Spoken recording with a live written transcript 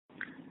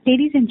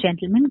Ladies and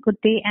gentlemen, good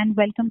day and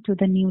welcome to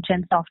the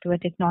Newgen Software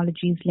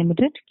Technologies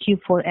Limited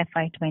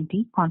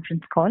Q4FY20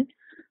 conference call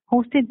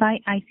hosted by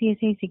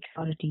ICICI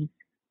Securities.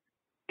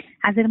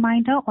 As a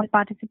reminder, all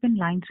participant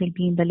lines will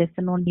be in the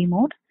listen-only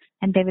mode,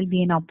 and there will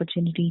be an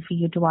opportunity for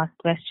you to ask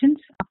questions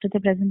after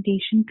the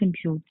presentation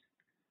concludes.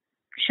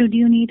 Should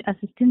you need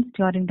assistance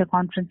during the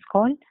conference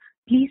call,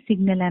 please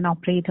signal an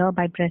operator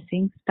by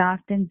pressing star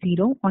then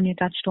 0 on your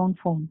touchtone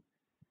phone.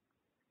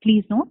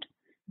 Please note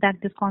that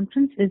this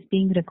conference is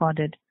being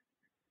recorded.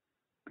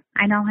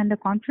 I now hand the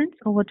conference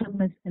over to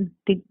Ms.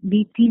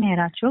 Deepti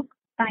Mehra Chugh.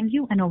 Thank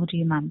you, and over to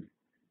you, ma'am.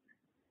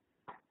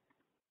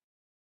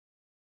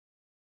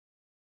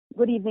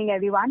 Good evening,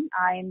 everyone.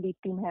 I am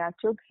Deepti Mehra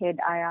Chugh, Head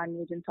IR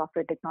Newgen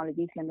Software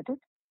Technologies Limited,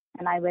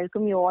 and I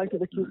welcome you all to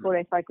the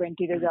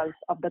Q4FY20 results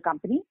of the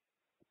company.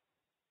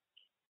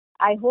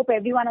 I hope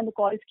everyone on the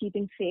call is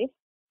keeping safe.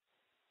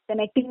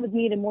 Connecting with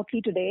me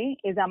remotely today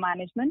is our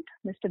management,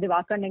 Mr.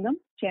 Diwakar Nigam,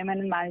 Chairman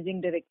and Managing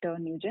Director,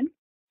 Newgen,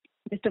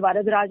 Mr.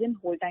 Varadarajan,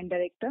 Whole-Time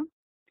Director,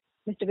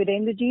 Mr.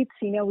 Virendrajit,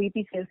 Senior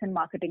VP Sales and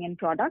Marketing and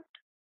Product,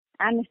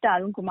 and Mr.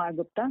 Arun Kumar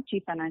Gupta,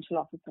 Chief Financial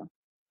Officer.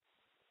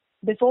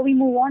 Before we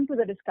move on to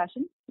the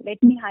discussion,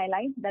 let me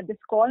highlight that this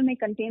call may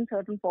contain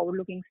certain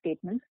forward-looking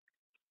statements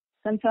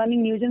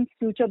concerning Newgen's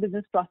future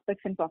business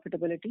prospects and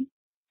profitability,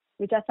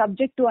 which are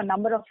subject to a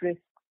number of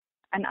risks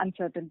and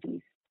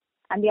uncertainties,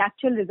 and the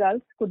actual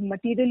results could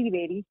materially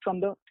vary from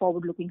the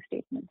forward-looking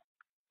statements.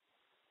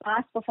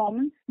 Past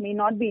performance may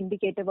not be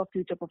indicative of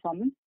future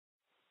performance.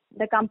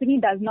 The company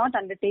does not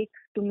undertake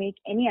to make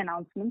any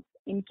announcements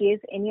in case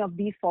any of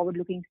these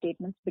forward-looking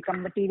statements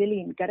become materially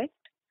incorrect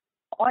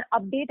or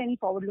update any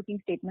forward-looking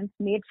statements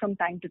made from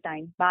time to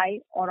time by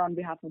or on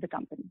behalf of the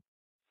company.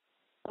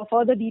 For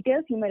further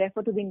details, you may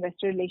refer to the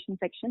investor relations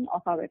section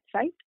of our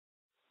website.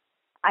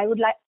 I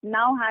would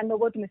now hand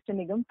over to Mr.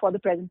 Nigam for the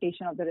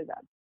presentation of the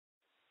results.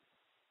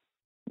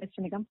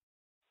 Mr. Nigam.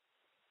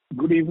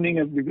 Good evening,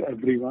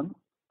 everyone,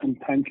 and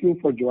thank you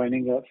for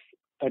joining us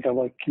at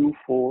our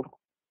Q4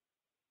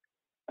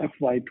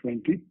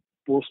 FY20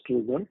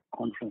 post-result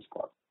conference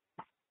call.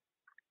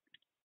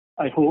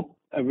 I hope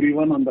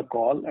everyone on the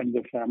call and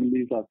their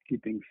families are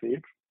keeping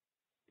safe.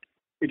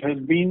 It has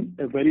been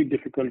a very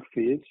difficult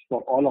phase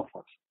for all of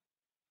us,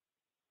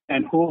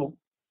 and hope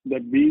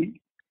that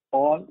we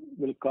all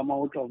will come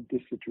out of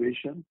this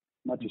situation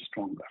much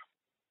stronger.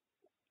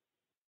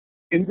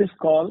 In this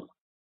call,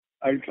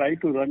 I'll try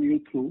to run you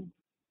through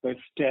the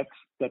steps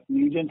that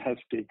Newgen has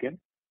taken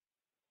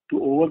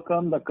to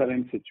overcome the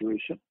current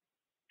situation,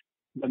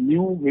 the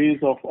new ways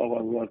of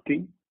our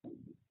working,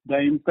 the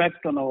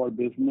impact on our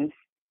business,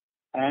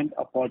 and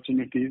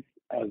opportunities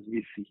as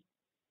we see.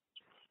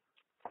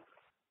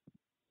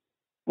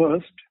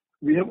 First,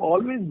 we have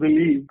always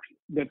believed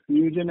that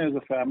Newgen as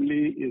a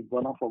family is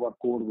one of our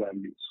core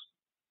values.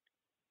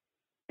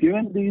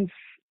 Given these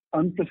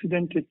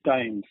unprecedented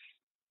times,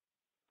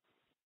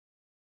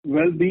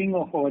 well-being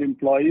of our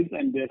employees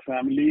and their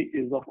family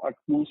is of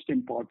utmost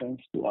importance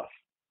to us.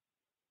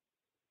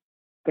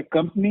 The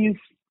company's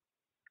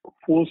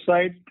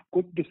foresight,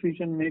 quick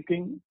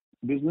decision-making,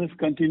 business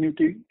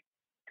continuity,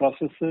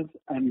 processes,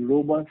 and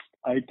robust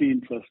IT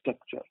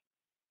infrastructure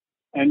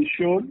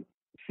ensured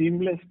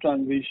seamless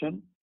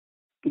transition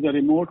to the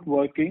remote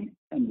working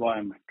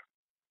environment.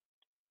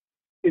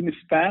 In a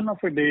span of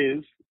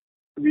days,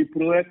 we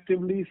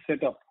proactively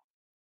set up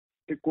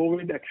a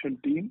COVID action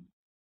team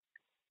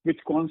which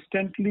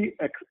constantly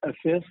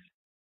assessed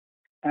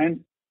and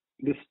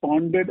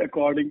responded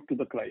according to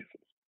the crisis.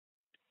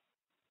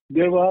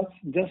 There was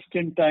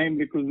just-in-time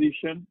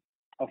requisition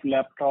of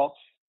laptops,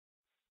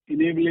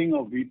 enabling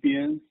of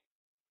VPNs,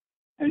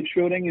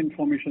 ensuring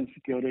information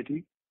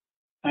security,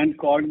 and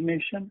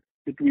coordination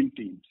between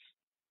teams.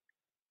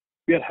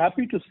 We are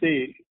happy to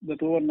say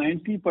that over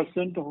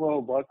 90% of our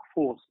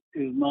workforce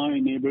is now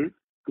enabled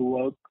to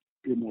work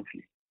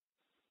remotely.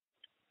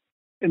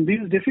 In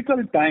these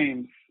difficult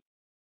times,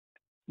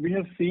 we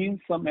have seen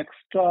some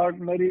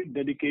extraordinary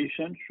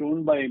dedication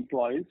shown by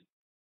employees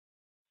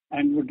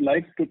and would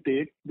like to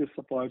take this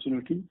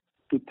opportunity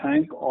to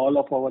thank all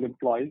of our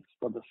employees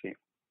for the same.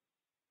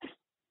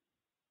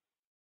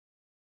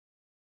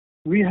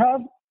 We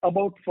have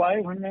about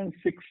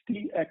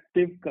 560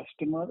 active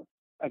customers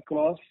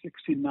across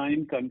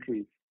 69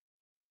 countries.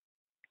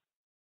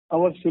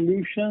 Our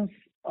solutions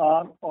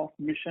are of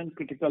mission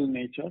critical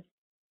nature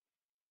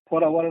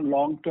for our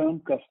long-term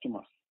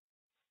customers.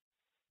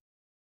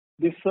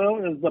 They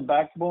serve as the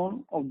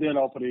backbone of their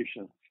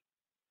operations.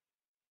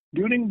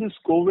 During this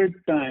COVID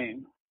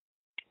time,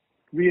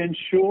 we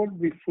ensured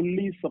we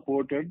fully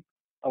supported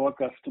our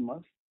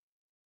customers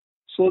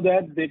so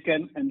that they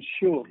can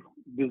ensure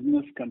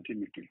business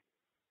continuity.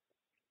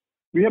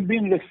 We have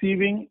been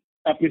receiving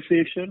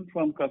appreciation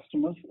from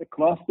customers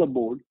across the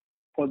board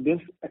for this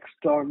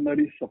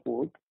extraordinary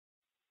support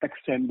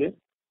extended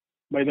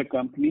by the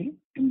company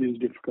in these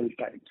difficult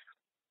times.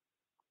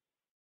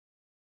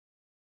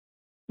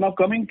 Now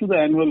coming to the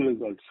annual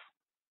results.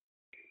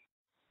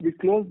 We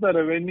closed the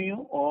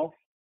revenue of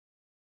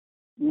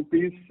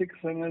rupees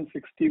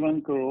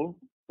 661 crore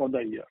for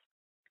the year,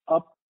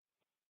 up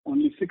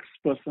only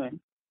 6%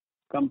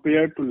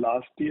 compared to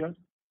last year,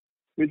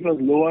 which was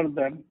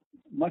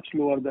much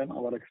lower than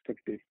our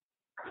expectation.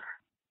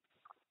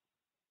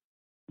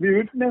 We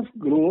witnessed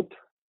growth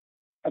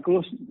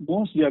across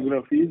most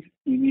geographies.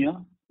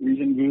 EMEA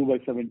region grew by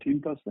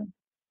 17%,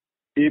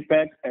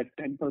 APAC at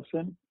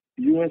 10%,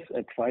 US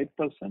at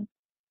 5%.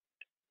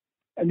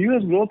 And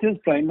US growth is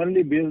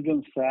primarily based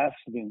on SaaS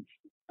wins,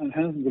 and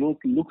hence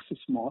growth looks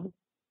small,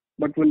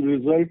 but will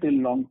result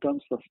in long-term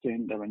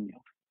sustained revenue.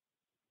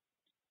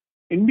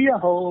 India,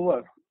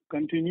 however,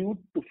 continued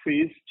to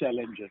face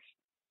challenges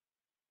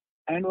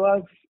and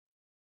was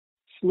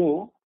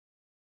slow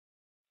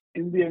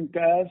in the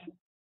entire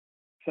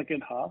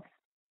second half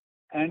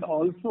and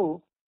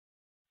also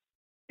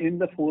in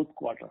the fourth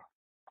quarter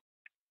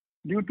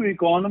due to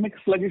economic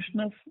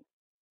sluggishness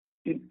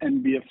in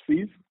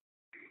NBFCs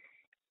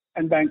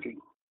and banking.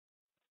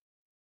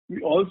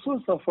 We also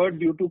suffered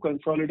due to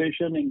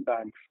consolidation in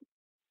banks.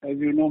 As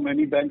you know,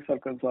 many banks are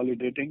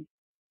consolidating,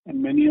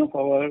 and many of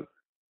our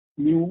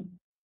new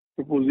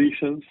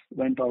propositions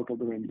went out of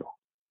the window.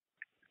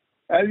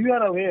 As you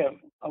are aware,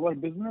 our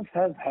business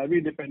has heavy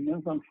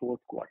dependence on fourth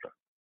quarter.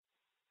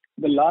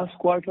 The last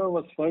quarter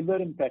was further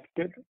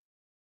impacted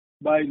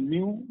by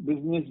new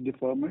business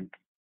deferment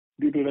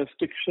due to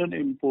restriction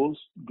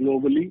imposed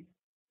globally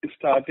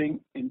starting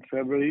in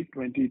February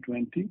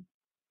 2020,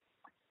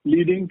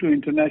 leading to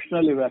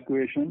international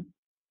evacuation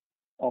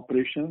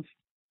operations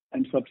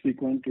and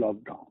subsequent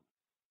lockdown.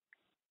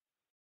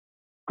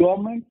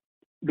 Government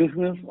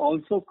business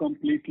also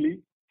completely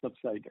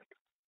subsided.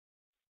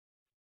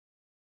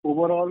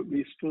 Overall,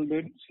 we still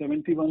did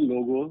 71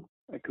 logo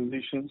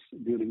acquisitions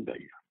during the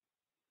year.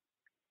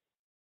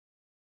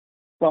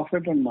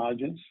 Profit and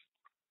margins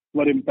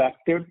were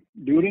impacted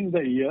during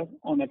the year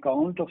on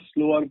account of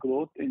slower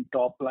growth in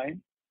top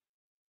line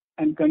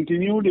and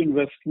continued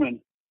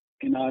investment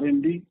in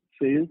R&D,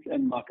 sales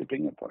and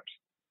marketing efforts.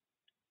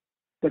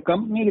 The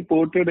company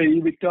reported a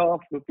EBITDA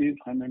of rupees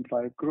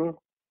 105 crore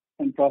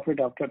and profit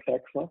after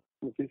tax of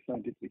rupees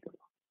 73 crore.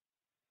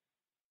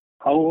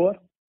 However,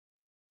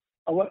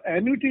 our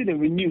annuity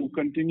revenue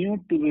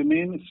continued to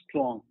remain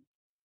strong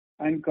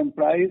and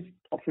comprised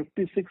of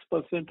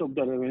 56% of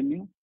the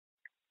revenue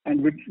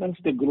and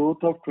witnessed a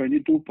growth of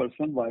 22%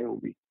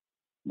 YoY.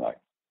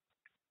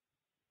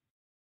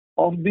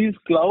 Of these,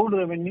 cloud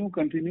revenue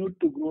continued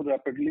to grow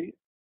rapidly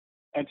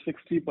at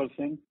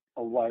 60%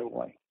 of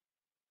YoY.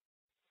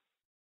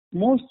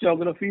 Most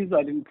geographies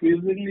are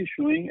increasingly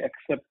showing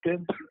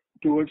acceptance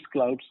towards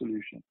cloud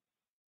solutions.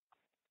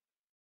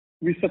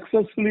 We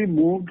successfully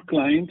moved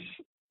clients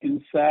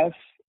in SaaS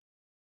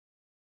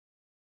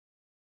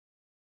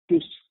to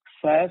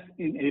SaaS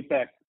in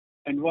APAC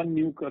and one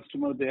new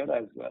customer there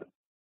as well.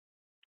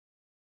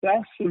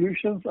 SaaS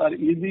solutions are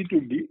easy to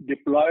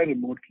deploy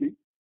remotely,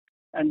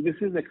 and this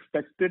is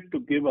expected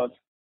to give us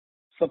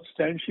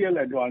substantial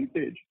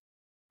advantage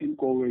in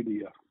COVID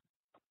year.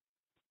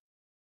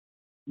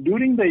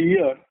 During the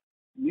year,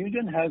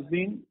 Newgen has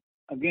been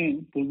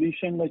again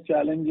positioned a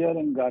challenger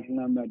in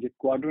Gartner Magic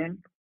Quadrant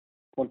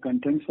for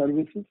content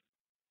services.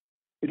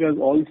 It has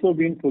also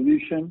been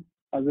positioned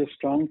as a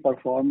strong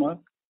performer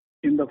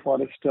in the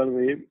Forrester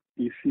Wave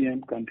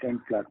ECM content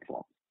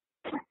platform.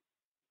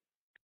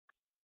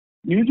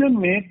 Newgen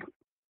make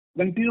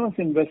continuous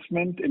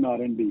investment in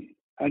R&D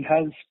and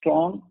has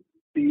strong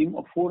team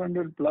of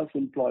 400 plus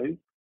employees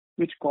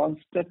which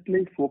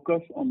constantly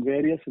focus on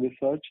various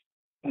research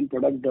and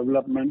product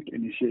development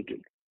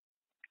initiatives.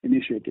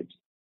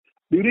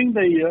 During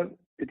the year,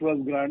 it was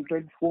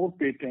granted 4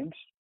 patents,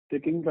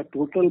 taking the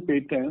total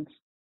patents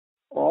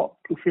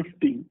to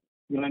 50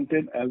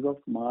 granted as of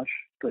March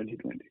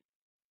 2020.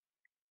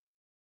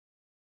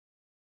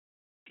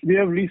 We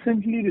have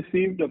recently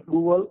received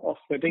approval of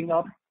setting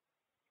up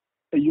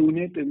a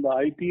unit in the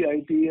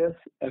IT/ITES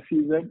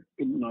SEZ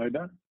in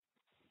Noida,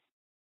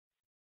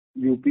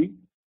 UP,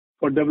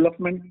 from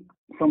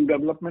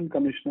Development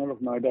Commissioner of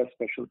Noida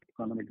Special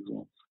Economic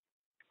Zones.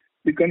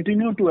 We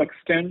continue to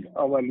extend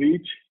our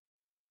reach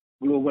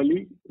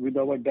globally with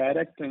our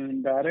direct and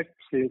indirect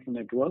sales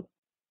network.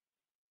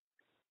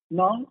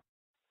 Now,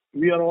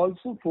 we are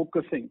also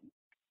focusing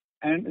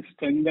and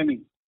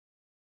strengthening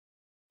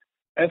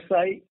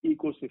SI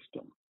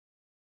ecosystem.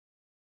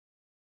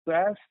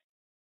 SaaS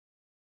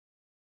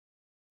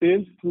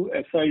sales through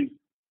SI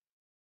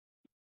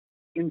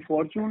in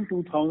Fortune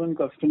 2000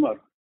 customer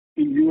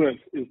in US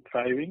is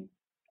thriving,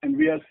 and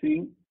we are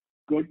seeing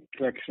good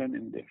traction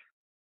in this.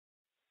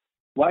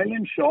 While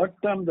in short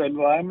term, the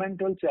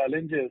environmental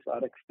challenges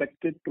are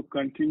expected to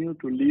continue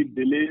to lead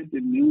delays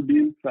in new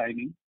deal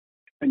signing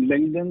and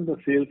lengthen the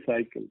sales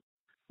cycle,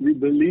 we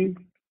believe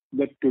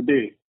that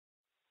today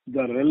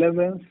the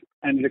relevance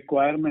and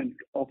requirement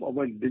of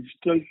our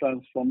digital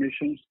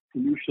transformation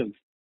solutions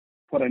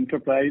for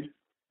enterprise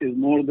is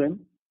more than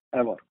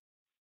ever.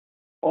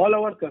 All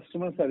our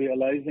customers are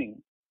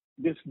realizing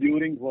this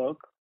during work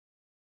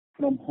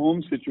from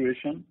home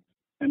situation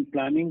and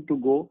planning to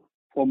go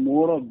for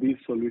more of these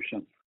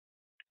solutions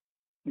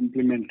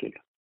implemented.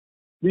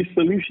 These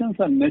solutions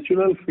are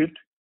natural fit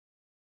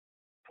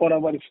for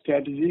our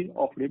strategy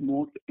of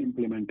remote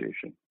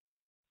implementation.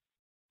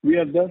 We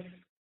are thus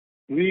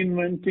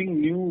reinventing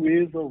new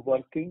ways of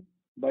working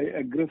by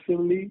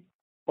aggressively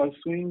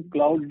pursuing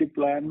cloud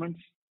deployments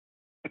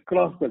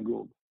across the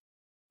globe.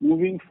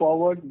 Moving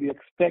forward, we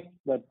expect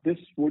that this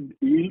would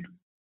yield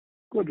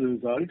good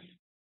results.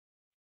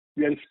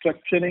 We are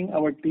structuring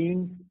our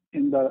teams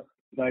in the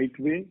right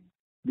way.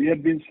 We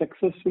have been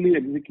successfully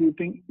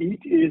executing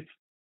each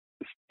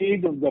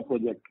stage of the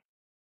project,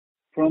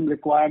 from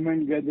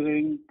requirement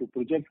gathering to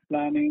project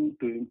planning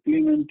to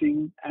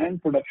implementing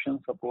and production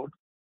support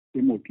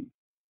remotely.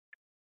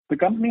 The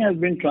company has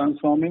been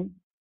transforming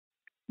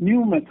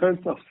new methods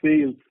of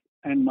sales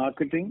and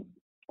marketing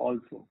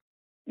also,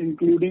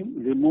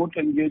 including remote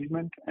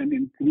engagement and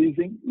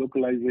increasing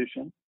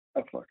localization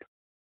effort.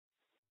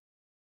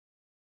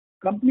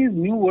 Company's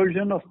new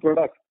version of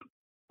product,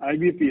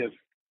 IBPS,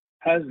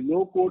 has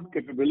low-code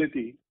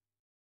capability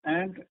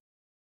and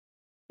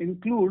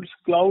includes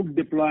cloud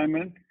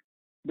deployment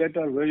that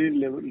are very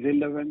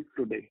relevant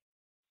today.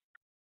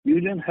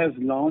 Newgen has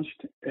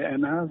launched an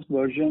enhanced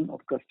version of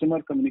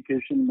Customer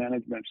Communication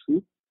Management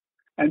Suite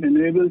and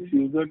enables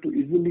users to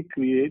easily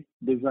create,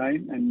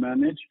 design, and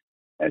manage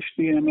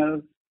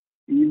HTML,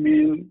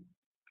 email,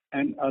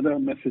 and other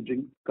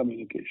messaging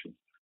communications.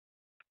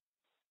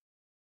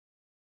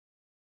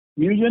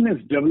 Newgen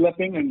is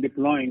developing and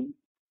deploying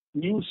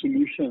new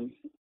solutions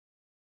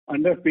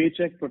under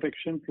Paycheck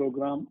Protection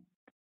Program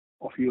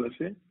of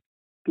USA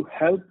to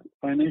help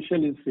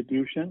financial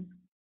institutions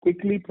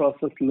quickly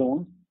process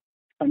loans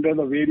under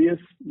the various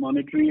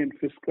monetary and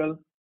fiscal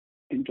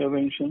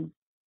interventions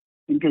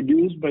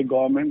introduced by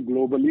government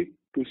globally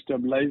to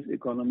stabilize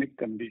economic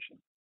conditions.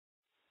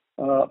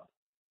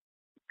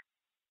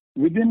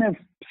 Within a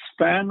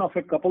span of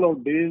a couple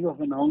of days of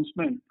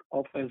announcement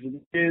of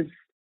SBA's,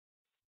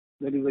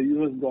 that is a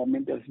US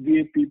government,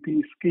 SBA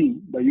PP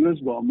scheme by US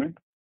government,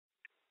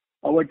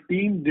 our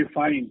team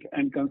defined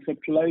and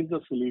conceptualized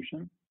the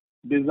solution,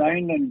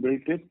 designed and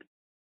built it,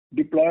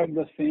 deployed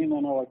the same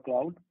on our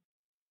cloud,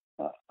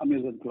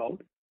 Amazon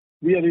Cloud.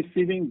 We are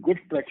receiving good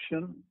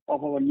traction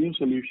of our new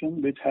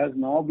solution, which has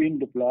now been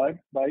deployed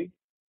by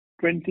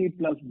 20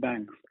 plus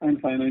banks and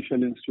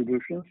financial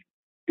institutions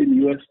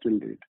in US till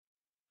date.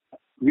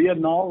 We are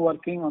now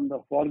working on the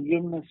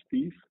forgiveness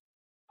piece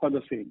for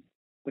the same.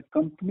 The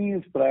company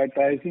is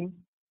prioritizing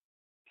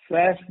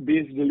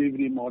SaaS-based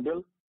delivery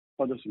model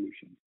for the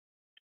solution.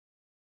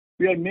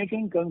 We are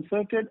making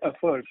concerted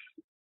efforts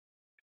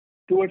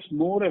towards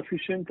more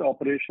efficient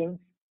operations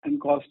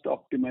and cost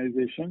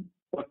optimization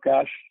for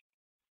cash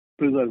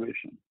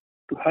preservation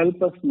to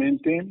help us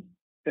maintain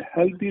a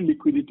healthy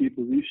liquidity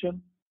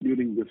position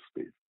during this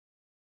phase.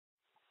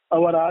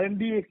 Our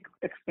R&D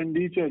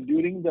expenditure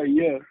during the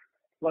year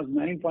was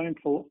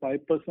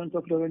 9.45%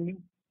 of revenue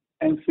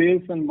and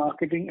sales and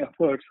marketing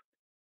efforts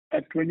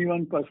at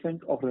 21%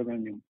 of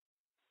revenue,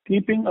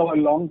 keeping our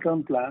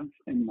long-term plans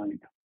in mind.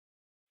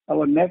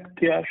 Our net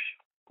cash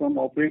from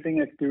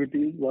operating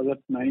activities was at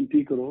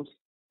 90 crores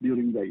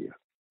during the year.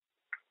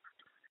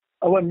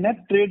 Our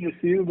net trade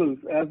receivables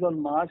as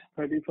on March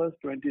 31st,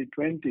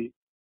 2020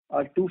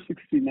 are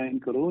 269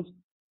 crores,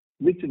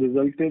 which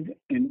resulted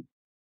in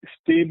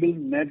stable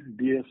net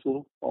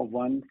DSO of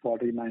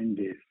 149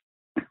 days.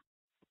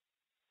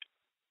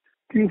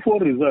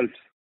 Q4 results.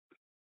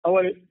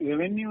 Our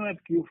revenue at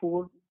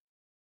Q4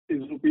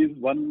 is rupees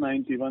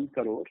 191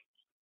 crores.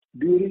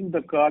 During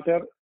the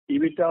quarter,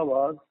 EBITDA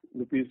was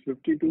rupees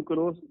 52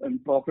 crores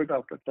and profit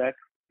after tax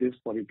is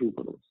 42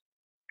 crores.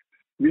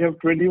 We have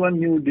 21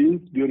 new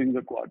deals during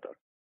the quarter.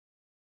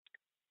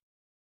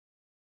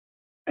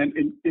 And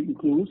it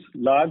includes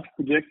large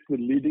projects with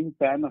leading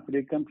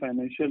Pan-African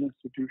financial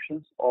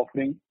institutions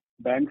offering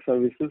bank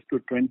services to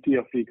 20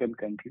 African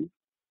countries,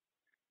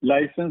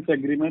 license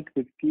agreement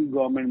with key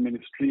government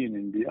ministry in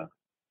India,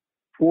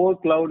 4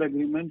 cloud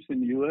agreements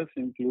in US,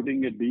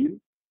 including a deal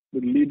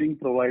with leading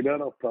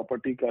provider of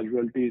property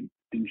casualty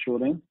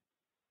insurance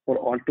for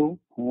auto,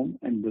 home,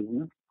 and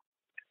business,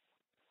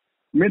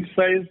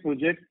 mid-sized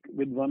project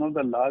with one of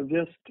the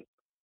largest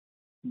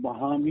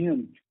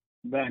Bahamian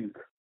bank.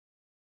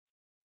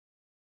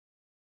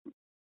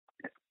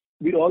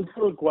 We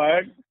also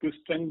required to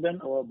strengthen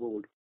our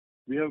board.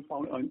 We have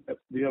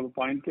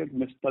appointed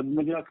Ms.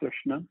 Padmaja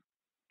Krishnan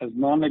as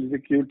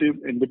non-executive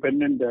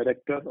independent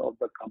director of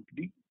the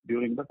company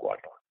during the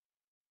quarter.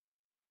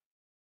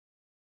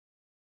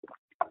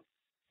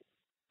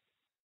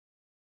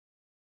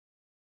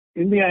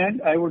 In the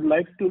end, I would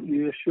like to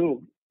reassure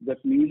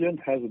that Newgen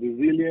has a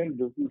resilient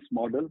business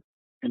model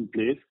in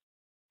place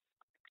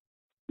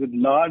with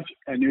large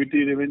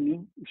annuity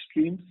revenue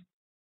streams,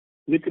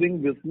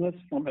 recurring business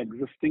from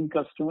existing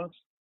customers,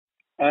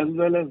 as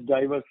well as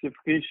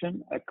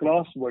diversification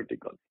across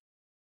verticals,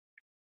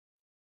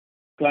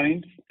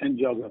 clients, and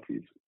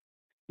geographies.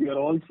 We are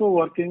also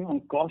working on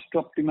cost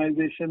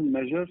optimization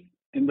measures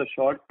in the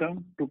short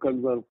term to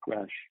conserve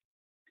cash.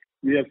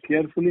 We are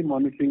carefully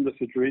monitoring the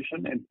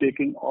situation and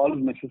taking all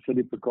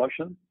necessary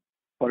precautions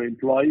for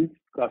employees,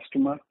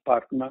 customers,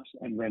 partners,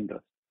 and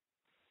vendors.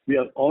 We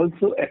are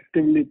also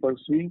actively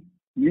pursuing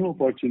new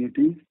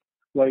opportunities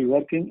while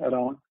working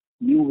around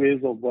new ways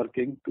of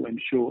working to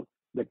ensure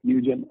that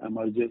Newgen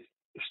emerges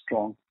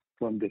strong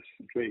from this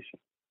situation.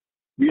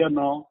 We are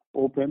now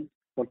open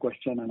for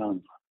question and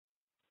answer.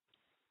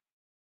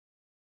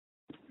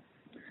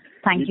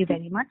 Thank you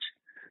very much.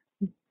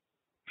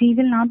 We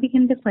will now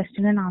begin the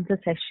question and answer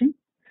session.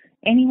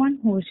 Anyone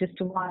who wishes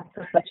to ask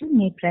a question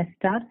may press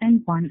star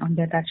and one on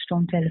their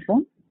touchtone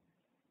telephone.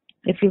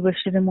 If you wish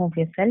to remove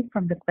yourself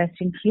from the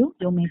question queue,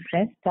 you may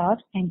press star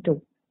and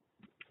two.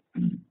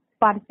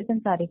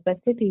 Participants are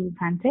requested to use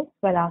handsets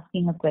while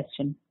asking a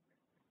question.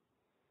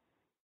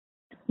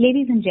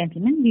 Ladies and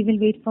gentlemen, we will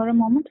wait for a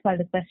moment while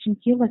the question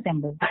queue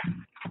assembles.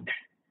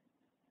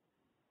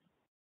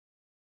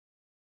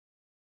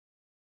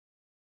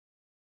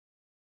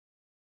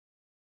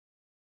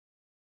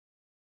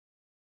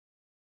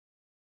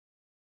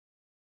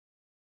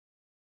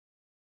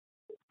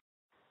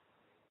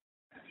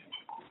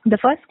 The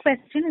first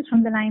question is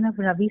from the line of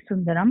Ravi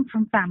Sundaram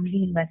from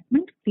Family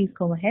Investment. Please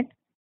go ahead.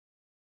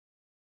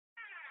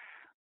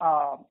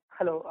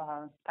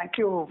 Hello. Thank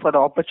you for the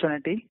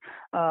opportunity.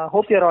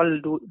 Hope you're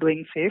all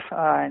doing safe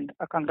and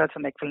congrats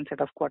on the excellent set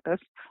of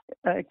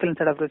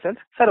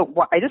results. Sir,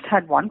 I just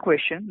had one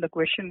question. The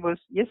question was,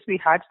 yes, we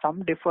had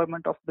some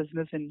deferment of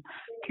business in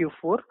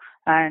Q4,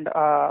 and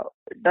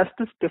does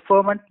this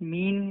deferment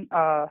mean,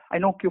 I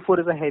know Q4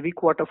 is a heavy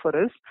quarter for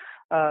us,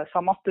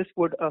 some of this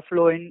would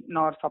flow in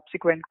our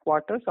subsequent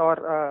quarters,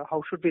 or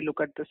how should we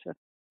look at this, sir?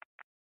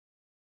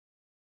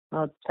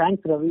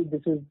 Thanks, Ravi.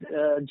 This is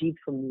Jeet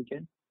from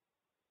Newgen.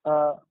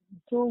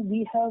 So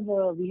we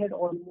had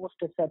almost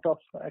a set of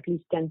at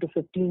least 10 to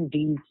 15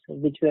 deals,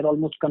 which were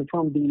almost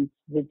confirmed deals,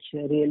 which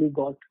really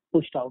got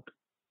pushed out.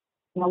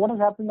 Now, what has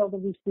happened out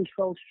of these push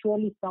outs?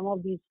 Surely some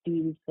of these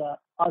deals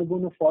are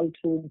going to fall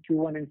through in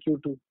Q1 and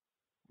Q2,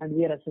 and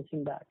we are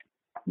assessing that.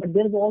 But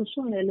there is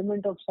also an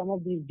element of some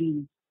of these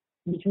deals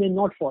which may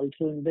not fall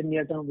through in the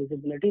near-term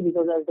visibility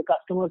because as the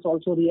customers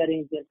also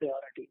rearrange their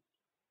priorities.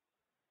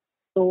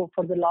 So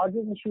for the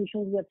larger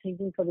institutions, we are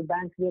thinking for the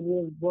banks where we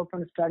have worked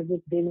on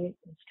strategies, they may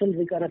still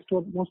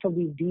restore most of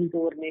these deals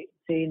over,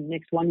 say, in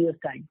next 1 year's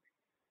time.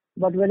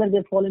 But whether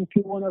they fall in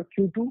Q1 or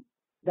Q2,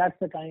 that's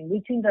the time.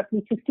 We think that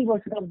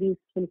 60% of these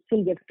will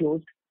still get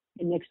closed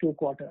in next 2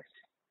 quarters.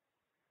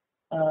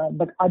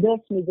 But others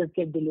may just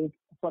get delayed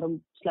for a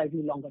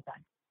slightly longer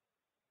time.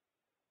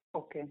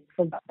 Okay.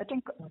 So, I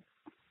think...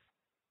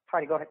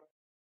 Sorry, go ahead.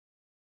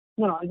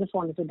 No, I just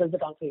wanted to, does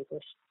that answer your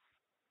question?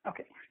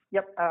 Okay.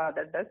 Yep,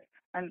 that does.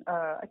 And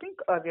I think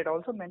we had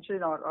also mentioned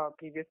in our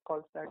previous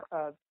calls that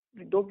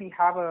though we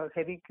have a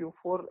heavy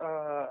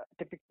Q4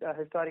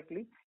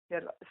 historically, we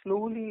are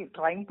slowly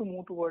trying to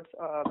move towards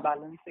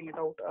balancing it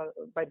out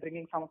by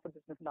bringing some of the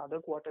business in other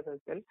quarters as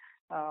well.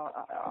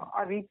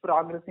 Are we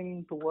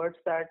progressing towards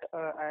that,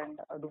 and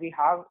do we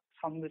have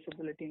some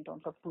visibility in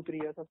terms of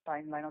 2-3 years of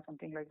timeline or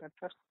something like that,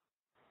 sir?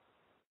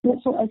 Yeah,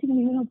 so I think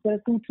there are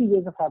 2-3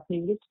 ways of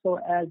happening it. So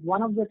as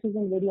one of this is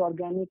very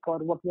organic or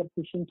what we are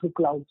pushing through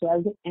cloud. So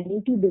as the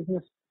annuity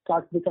business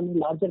starts becoming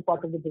larger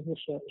part of the business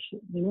share,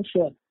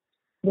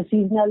 the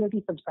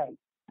seasonality subsides.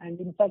 And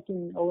in fact,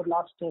 in our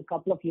last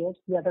couple of years,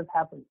 that has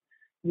happened.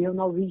 We have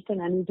now reached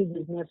an annuity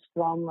business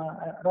from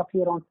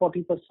roughly around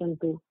 40%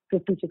 to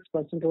 56%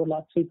 over the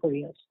last 3-4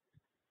 years.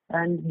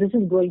 And this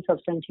is growing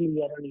substantially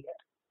year on year.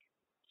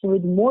 So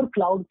with more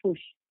cloud push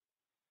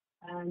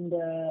and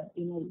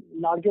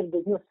larger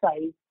business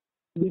size,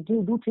 we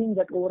do think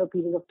that over a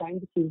period of time,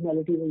 the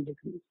seasonality will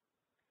decrease.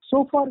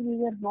 So far, we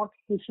were not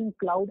pushing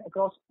cloud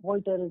across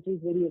all territories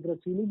very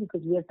aggressively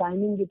because we are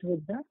timing it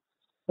with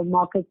the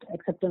market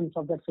acceptance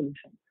of that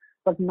solution.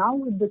 But now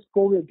with this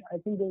COVID, I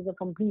think there's a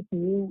complete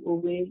new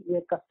way where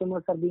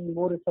customers are being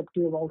more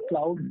receptive about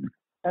cloud,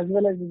 as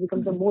well as it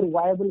becomes a more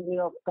viable way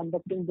of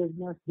conducting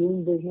business,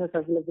 doing business,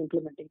 as well as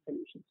implementing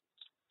solutions.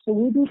 So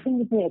we do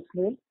think it may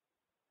accelerate,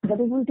 but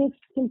it will take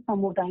still some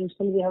more time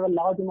till we have a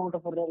large amount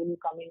of our revenue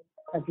coming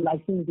as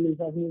license deals,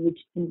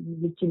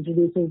 which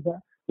introduces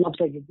the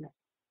upside business.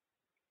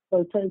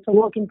 So it's a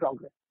work in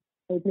progress.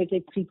 So it may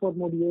take 3-4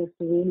 more years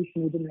to really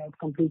smoothen it out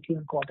completely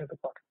on quarter to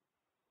quarter.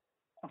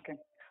 Okay.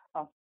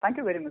 Thank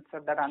you very much,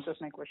 sir. That answers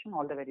my question.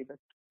 All the very best.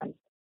 Thank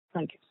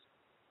you.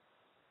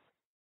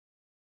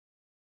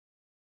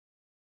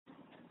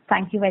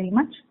 Thank you very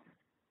much.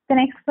 The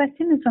next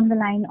question is from the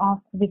line of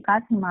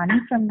Vikas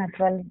Himani from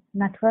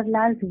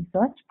Natwarlal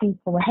Research. Please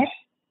go ahead.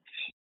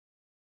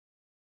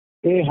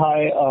 Hey,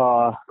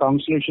 hi.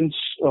 Congratulations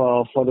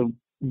for the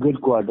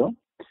good quarter.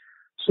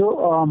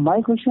 So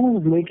my question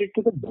is related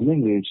to the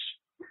billing rates.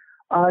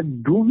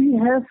 Do we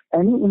have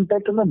any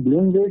impact on the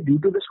billing rate due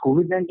to this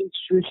COVID-19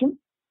 situation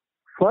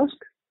first?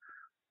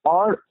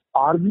 Or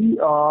are we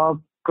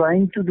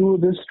trying to do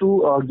this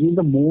to give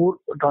the more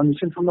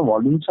transition from the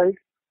volume side?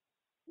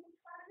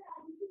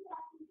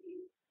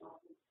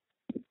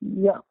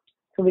 Yeah.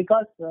 So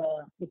because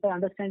if I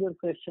understand your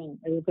question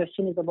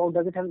is about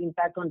does it have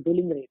impact on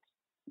billing rates?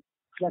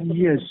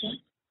 Yes.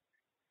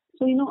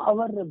 So,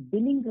 our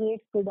billing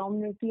rates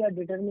predominantly are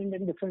determined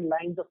in different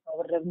lines of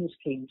our revenue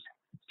streams.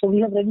 So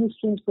we have revenue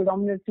streams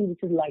predominantly,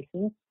 which is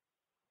license,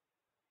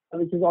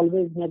 which is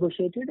always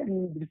negotiated, and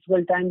in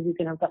difficult times you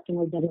can have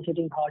customers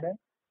negotiating harder.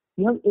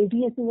 You have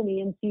ATSs and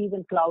AMCs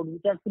and cloud,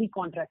 which are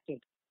pre-contracted.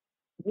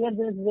 There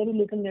is very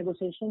little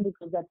negotiation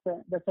because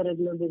that's a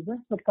regular business,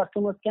 but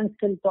customers can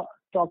still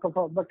talk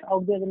about, but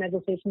out there the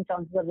negotiation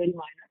chances are very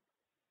minor.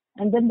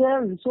 And then there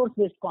are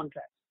resource-based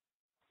contracts.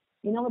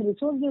 In our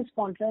resource-based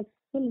contracts,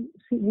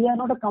 we are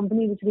not a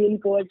company which really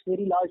provides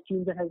very large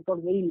teams and has got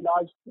very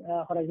large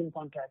horizon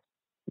contracts.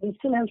 We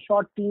still have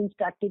short teams,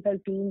 tactical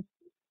teams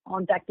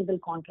on tactical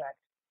contracts.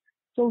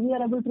 So we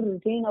are able to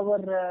retain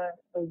our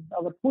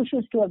push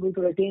is to able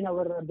to retain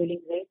our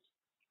billing rates,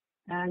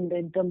 and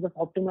in terms of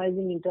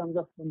optimizing, in terms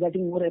of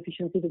getting more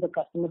efficiency to the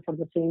customer for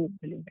the same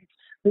billing rates.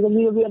 Because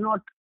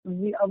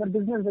our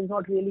business does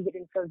not really get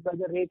influenced by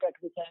the rate at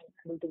which I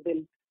am able to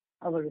bill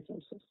our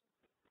resources.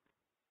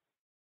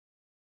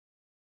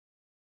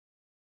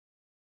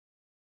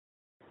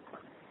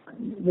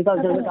 Because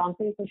does it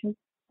answer your question?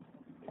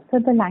 So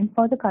the line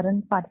for the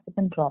current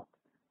participant dropped.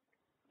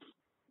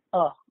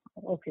 Oh,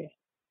 okay.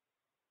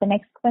 The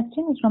next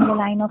question is from the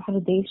line of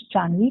Hridesh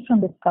Chanvi from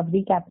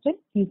Discovery Capital.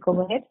 Please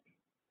go ahead.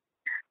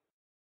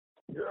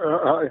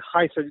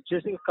 Hi, sir.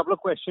 Just a couple of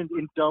questions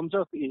in terms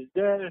of, is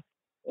there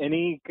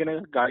any kind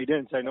of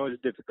guidance? I know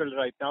it's difficult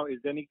right now. Is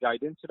there any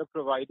guidance that are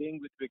providing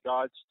with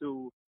regards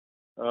to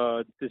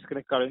this kind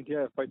of current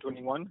year,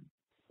 FY21?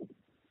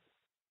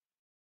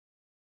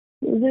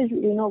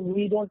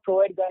 We don't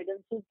provide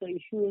guidances. The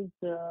issue is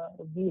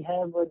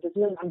this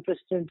is an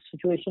unprecedented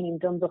situation in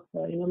terms of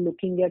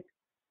looking at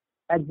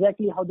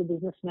exactly how the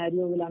business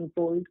scenario will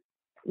unfold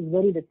is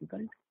very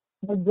difficult.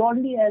 But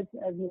broadly, as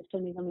Mr.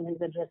 Nigam in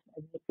his address,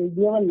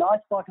 we have a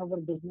large part of our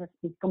business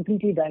is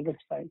completely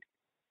diversified.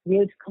 We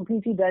are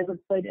completely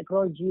diversified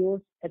across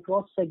geos,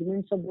 across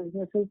segments of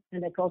businesses,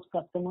 and across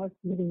customers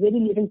with very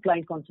little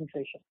client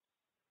concentration.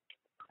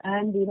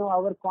 And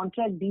our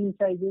contract deal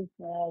sizes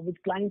with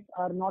clients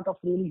are not of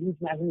really huge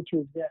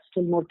magnitude. They are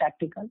still more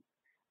tactical.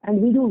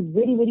 And we do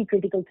very, very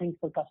critical things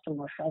for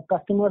customers. Our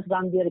customers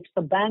run the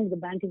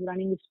bank is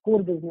running its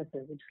core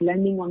businesses. It's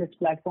lending on its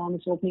platform,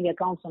 it's opening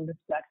accounts on this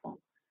platform.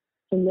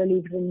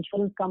 Similarly, if an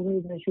insurance company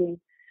is issuing.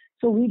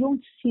 So we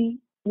don't see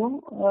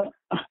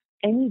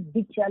any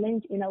big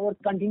challenge in our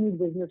continued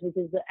business, which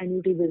is the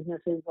annuity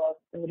businesses or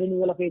the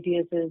renewal of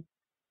ATSs,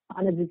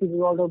 unexecuted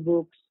order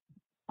books,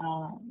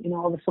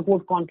 our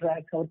support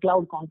contracts, our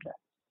cloud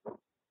contracts.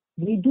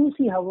 We do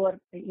see, however,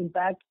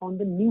 impact on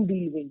the new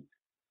deal wins,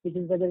 which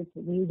is whether it's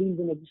new deals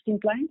in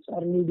existing clients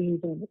or new deals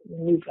in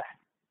new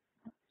clients.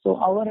 So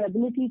our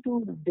ability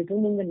to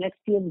determine the next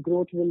year's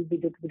growth will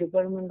be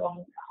determined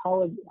on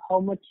how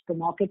much the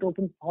market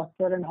opens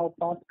faster and how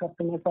fast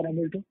customers are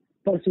able to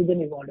pursue the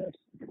new orders.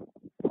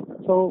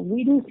 So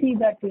we do see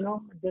that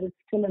there is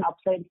still an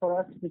upside for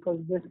us because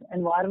this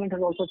environment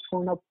has also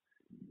thrown up,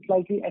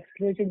 slightly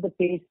accelerated the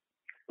pace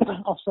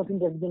of certain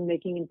decision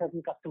making in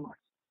certain customers.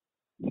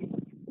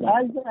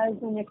 As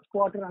the next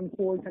quarter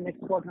unfolds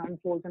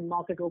and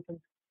market opens,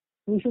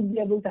 we should be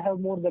able to have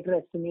more better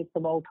estimates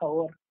about how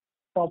our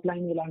top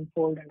line will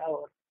unfold and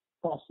our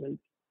cost will.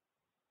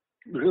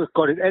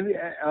 Got it. And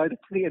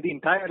the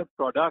entire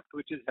product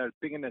which is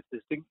helping and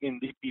assisting in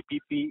the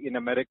PPP in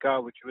America,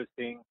 which you were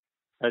saying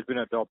has been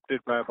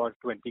adopted by about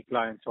 20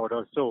 clients or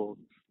so.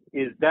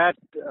 Is that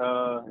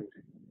a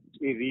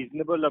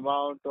reasonable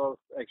amount of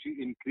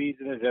actually increase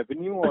in the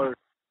revenue or?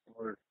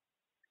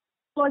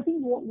 So I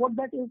think what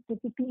that is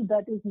typically,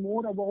 that is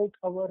more about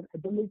our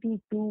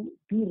ability to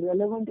be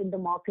relevant in the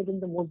market in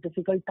the most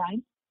difficult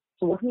time.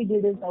 So what we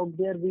did is out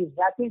there, we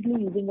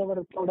rapidly using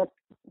our product,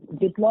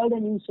 deployed a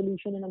new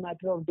solution in a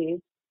matter of days,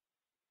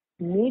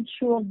 made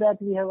sure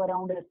that we have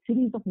around a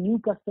series of new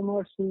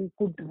customers who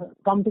could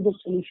come to the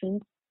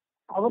solution.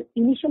 Our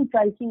initial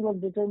pricing was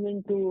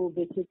determined to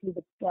basically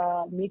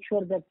make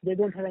sure that they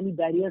don't have any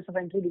barriers of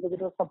entry because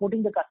it was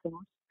supporting the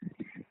customers.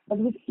 But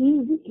with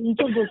each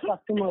of those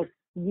customers,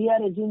 we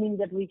are assuming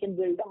that we can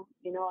build a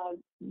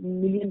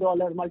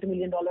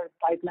multi-million-dollar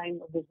pipeline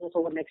of business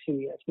over the next few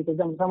years because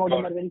some of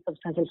them are very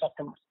substantial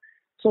customers.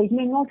 So it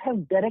may not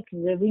have direct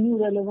revenue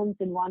relevance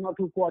in 1 or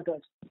 2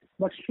 quarters,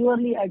 but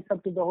surely adds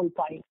up to the whole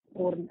pie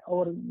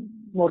over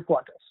more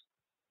quarters.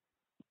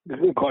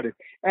 Got it.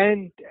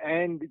 And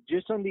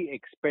just on the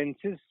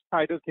expenses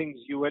side of things,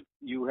 you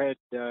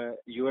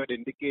had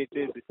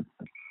indicated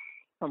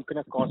some kind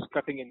of cost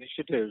cutting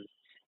initiatives.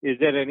 Is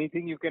there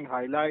anything you can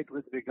highlight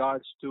with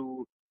regards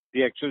to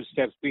the actual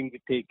steps being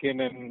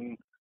taken and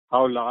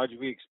how large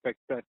we expect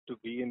that to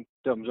be in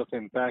terms of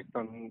impact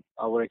on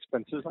our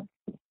expenses?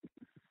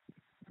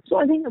 So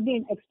I think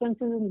again,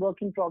 expenses in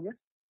work in progress.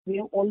 We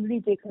have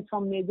already taken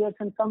some measures,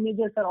 and some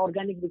measures are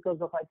organic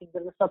because of, I think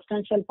there's a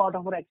substantial part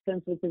of our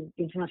expense which is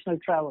international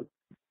travel.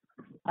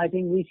 I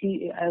think we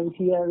see a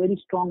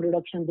very strong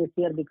reduction this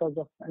year because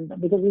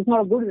it's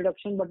not a good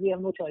reduction, but we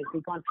have no choice.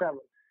 We can't travel.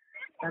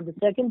 And the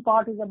second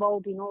part is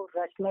about,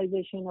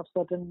 rationalization of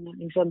certain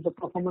in terms of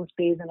performance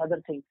pays and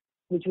other things,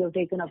 which we have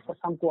taken up for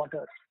some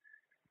quarters.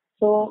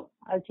 So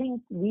I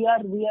think we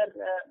are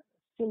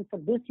still for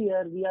this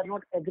year, we are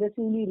not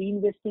aggressively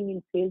reinvesting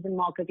in sales and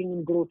marketing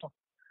and growth.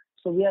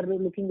 So we are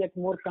looking at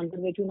more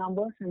conservative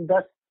numbers, and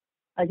thus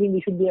I think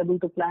we should be able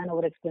to plan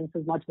our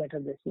expenses much better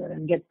this year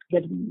and get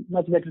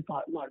much better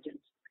margins.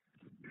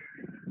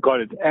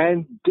 Got it.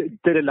 And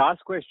the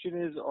last question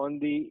is on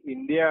the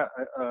India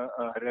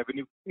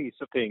revenue piece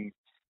of things.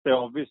 So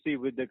obviously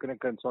with the kind of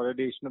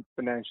consolidation of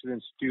financial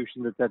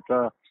institutions,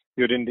 etc.,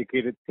 you had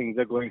indicated things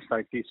are going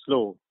slightly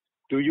slow.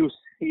 Do you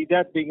see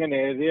that being an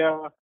area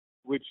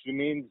which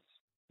remains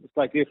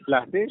slightly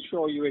flattish,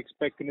 or you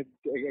expecting it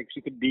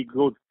actually could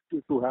degrowth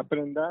to happen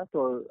in that,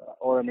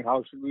 or I mean,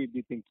 how should we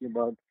be thinking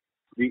about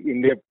the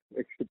India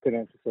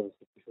financial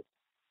services?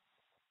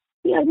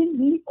 Yeah, I think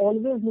we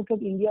always look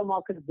at India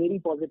market very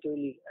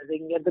positively. I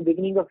think at the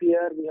beginning of the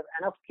year, we have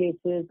enough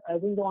cases. I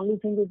think the only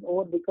thing is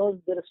because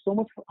there is so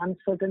much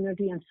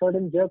uncertainty and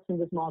sudden jerks in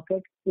this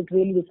market, it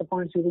really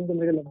disappoints during the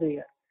middle of the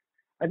year.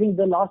 I think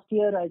the last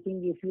year, I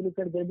think if you look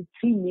at, there were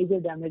three major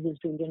damages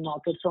to Indian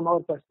markets from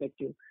our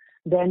perspective.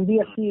 The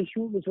NBFC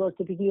issue, which was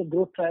typically a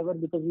growth driver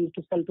because we used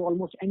to sell to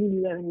almost any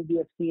new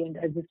NBFC, and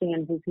existing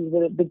NBFCs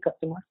were a big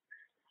customer.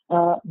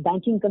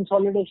 Banking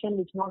consolidation,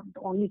 which not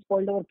only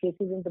spoiled our cases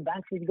in the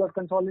banks which got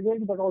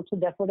consolidated, but also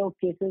deferred out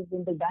cases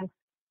in the banks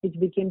which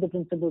became the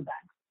principal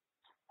banks.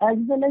 As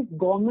well as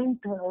government,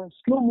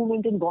 slow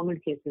movement in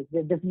government cases,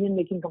 where decision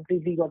making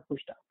completely got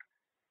pushed out.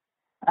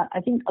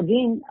 I think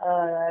again,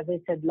 as I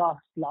said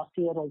last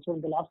year also in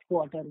the last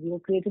quarter, we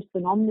have created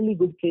phenomenally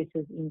good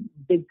cases in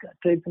big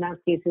trade finance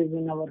cases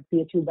in our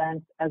PSU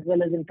banks as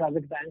well as in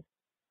private banks.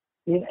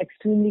 We have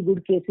extremely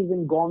good cases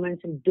in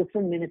governments in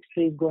different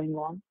ministries going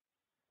on.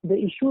 The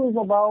issue is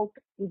about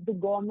if the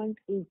government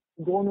is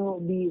going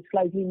to be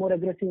slightly more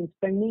aggressive in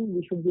spending,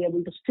 we should be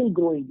able to still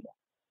grow India.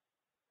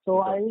 So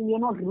I think we are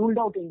not ruled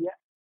out India.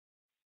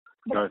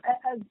 But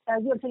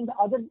as you're saying, the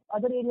other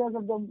areas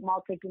of the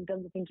market in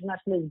terms of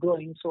international is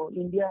growing. So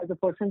India as a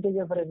percentage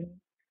of revenue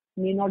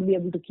may not be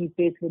able to keep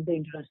pace with the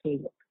international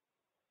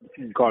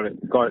growth. Got it.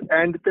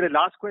 And the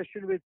last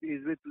question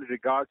is with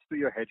regards to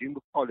your hedging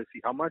policy.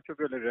 How much of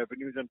your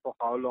revenues and for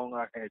how long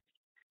are hedged?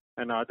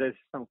 And are there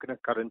some kind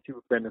of currency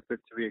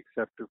benefits we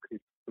accept to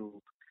keep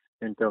to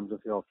in terms of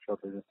your offshore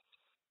business?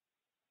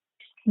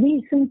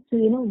 Since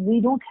we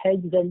don't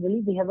hedge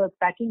generally, we have a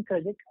packing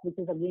credit which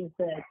is against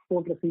the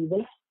export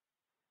receivables.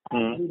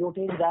 We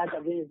rotate that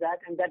against that,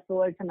 and that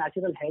provides a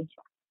natural hedge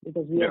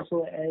because we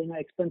also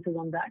expenses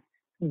on that.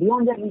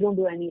 Beyond that, we don't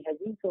do any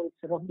hedging, so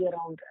it's roughly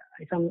around,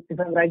 if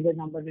I'm right with the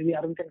number, maybe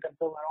Arun can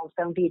confirm,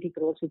 around 70-80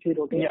 crores which we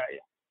rotate.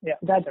 Yeah.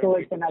 That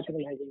provides a natural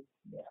hedging.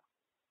 Yeah.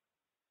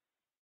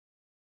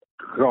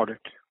 Got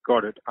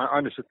it. I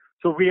understood.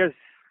 So we are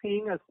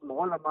seeing a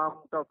small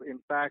amount of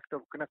impact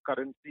of kind of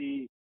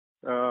currency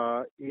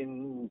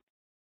in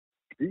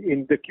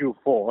the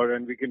Q4,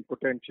 and we can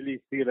potentially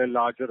see a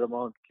larger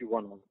amount Q1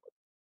 onwards.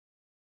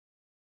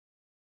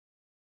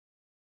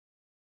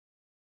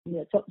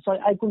 Yeah. So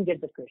I couldn't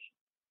get the question.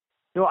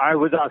 No, I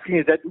was asking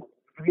is that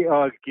we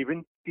are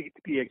given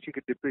the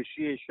actual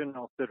depreciation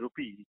of the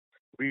rupee.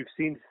 We've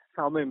seen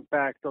some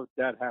impact of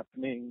that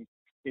happening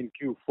in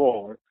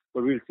Q4,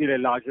 but we'll see a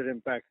larger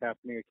impact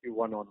happening at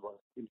Q1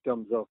 onwards in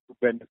terms of the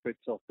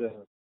benefits of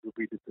the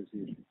rupee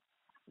depreciation.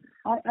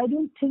 I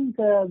don't think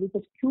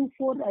because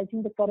Q4, I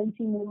think the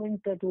currency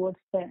movement towards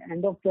the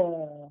end of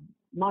the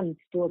month,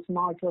 towards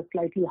March, was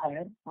slightly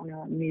higher.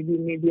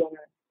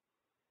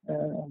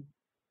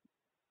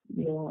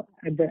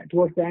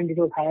 Towards the end it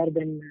was higher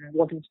than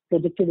what is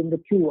projected in the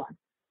Q1.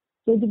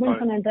 So it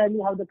depends on entirely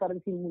how the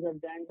currency moves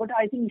at the end. But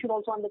I think you should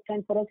also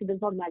understand for us it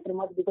does not matter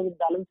much because it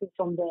balances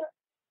from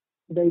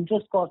the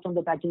interest cost on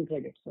the packing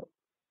credit. So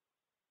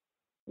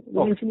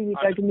eventually we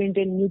try to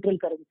maintain neutral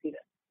currency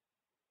there.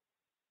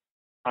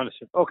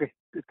 Understood. Okay.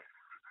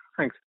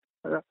 Thanks.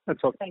 That's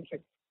all. Thank you.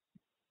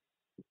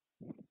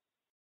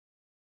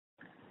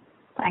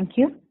 Thank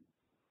you.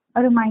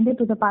 A reminder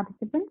to the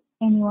participants,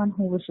 anyone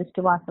who wishes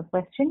to ask a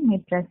question may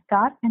press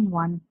star and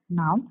 1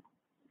 now.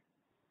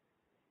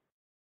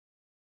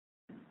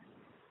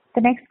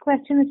 The next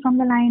question is from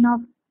the line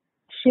of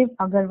Shiv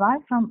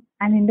Agarwal from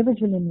an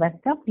individual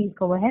investor. Please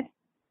go ahead.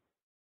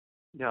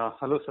 Yeah.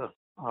 Hello, sir.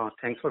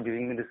 Thanks for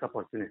giving me this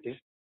opportunity.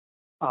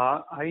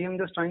 I am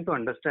just trying to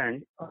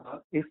understand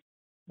if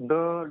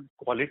the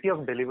quality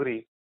of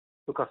delivery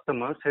to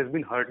customers has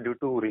been hurt due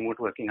to remote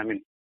working. I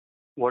mean,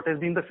 what has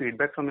been the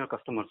feedback from your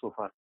customers so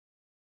far?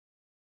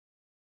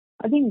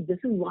 I think this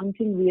is one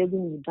thing we have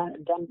been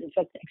done in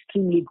fact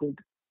extremely good.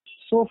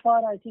 So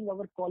far, I think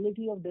our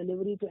quality of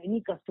delivery to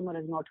any customer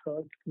has not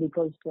hurt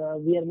because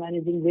we are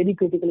managing very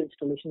critical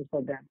installations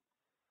for them.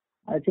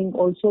 I think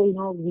also,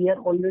 we are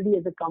already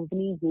as a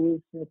company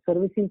who is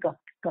servicing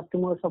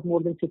customers of more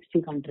than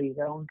 60 countries,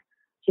 around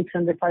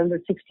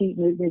 560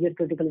 major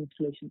critical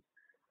installations.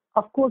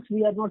 Of course,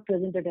 we are not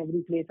present at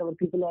every place. Our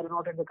people are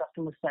not at the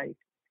customer site.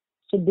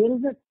 So there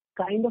is a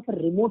kind of a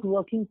remote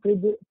working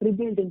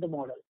pre-built in the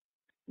model.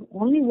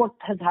 Only what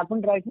has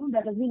happened right now,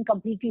 that has been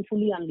completely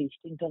fully unleashed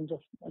in terms of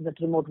that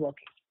remote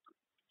working.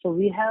 So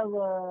we have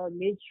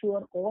made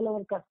sure all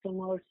our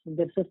customers,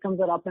 their systems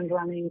are up and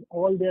running,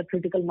 all their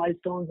critical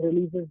milestones,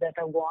 releases that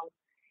have gone.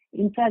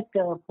 In fact,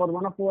 for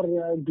one of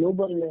our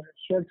global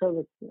shared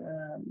service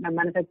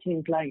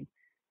manufacturing clients,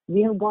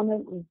 we have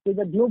gone with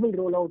a global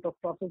rollout of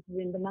processes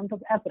in the month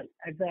of April.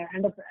 At the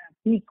end of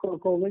peak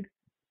COVID,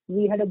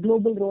 we had a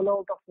global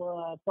rollout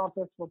of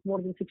process of more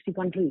than 60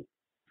 countries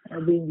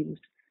being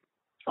used.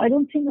 I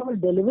don't think our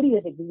delivery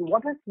is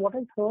what has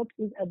hurt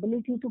is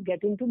ability to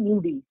get into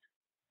new deals,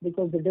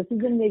 because the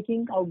decision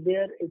making out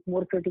there is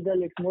more critical,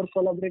 it's more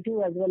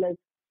collaborative, as well as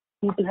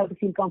people have to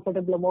feel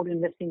comfortable about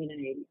investing in an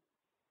area.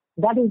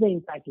 That is the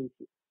impact we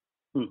see.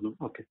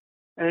 Okay.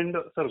 And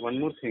sir, one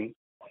more thing.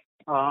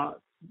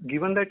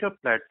 Given that your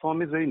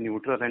platform is very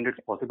neutral and it's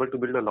possible to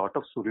build a lot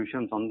of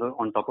solutions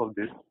on top of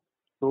this,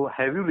 so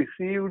have you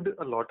received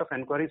a lot of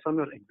inquiries from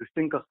your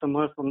existing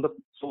customers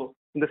so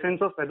in the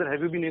sense of whether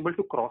have you been able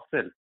to cross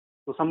sell?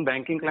 So some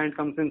banking client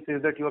comes and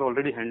says that you are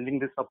already handling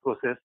this sub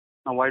process.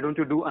 Now why don't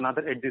you do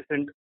another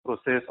adjacent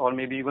process, or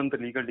maybe even the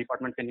legal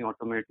department can you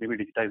automate, maybe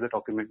digitize the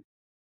document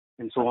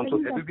and so on.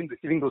 So have you been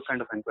receiving those kind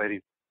of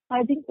inquiries?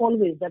 I think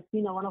always that's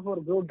been one of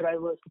our growth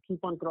drivers to keep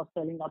on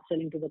cross-selling,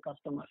 upselling to the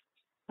customer.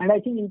 And I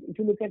think if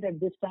you look at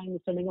this time,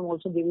 Mr. Nigam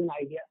also gave you an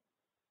idea.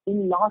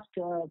 In last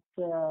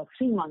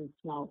 3 months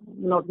now,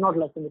 not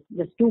less than this,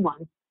 just 2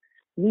 months,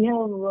 we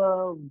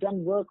have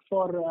done work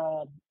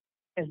for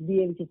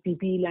SBA, which is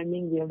PPE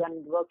lending. We have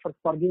done work for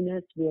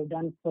forgiveness. We have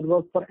done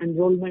work for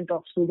enrollment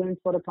of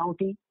students for a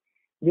county.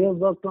 We have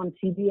worked on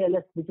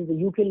CBLS, which is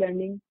the UK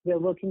lending. We are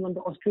working on the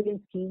Australian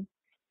scheme.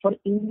 For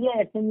India,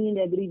 SME and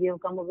Agri, we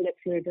have come up with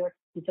accelerators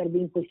which are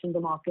being pushed in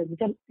the market,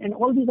 and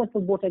all these are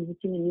for both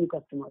existing and new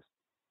customers.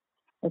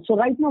 So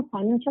right now,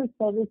 financial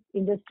service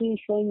industry is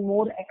showing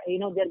more,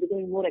 they're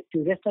becoming more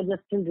active. Rest are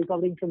just still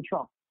recovering from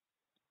shock.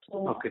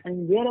 So, okay.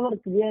 And wherever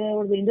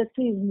the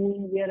industry is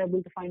moving, we are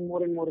able to find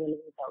more and more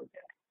relevance out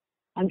there.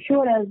 I'm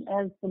sure as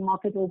the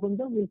market opens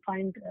up, we'll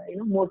find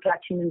more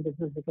traction in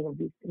business because of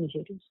these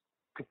initiatives.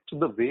 Okay. So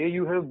the way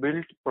you have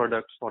built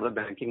products for the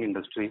banking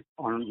industry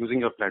on using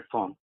your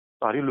platform,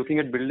 so are you looking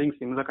at building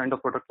similar kind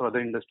of products for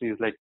other industries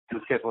like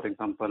healthcare, for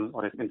example,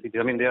 or FMCG?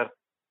 I mean, they are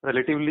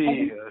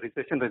relatively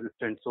recession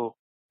resistant, so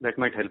that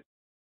might help.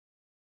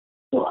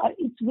 So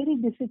it's very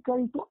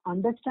difficult to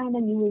understand a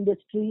new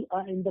industry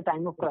in the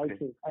time of crisis.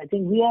 Okay. I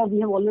think we have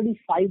already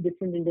 5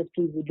 different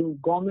industries. We do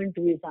government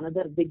is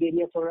another big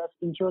area for us.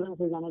 Insurance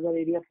is another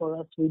area for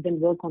us. We then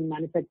work on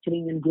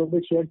manufacturing and global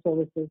shared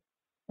services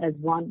as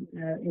one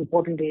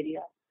important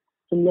area.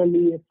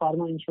 Similarly,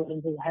 pharma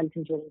insurances, health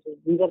insurances,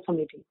 these are some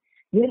areas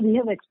where we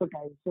have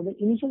expertise. So the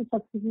initial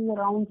success is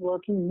around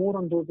working more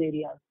on those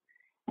areas.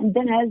 And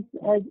then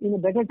as in a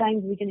better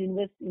times, we can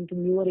invest into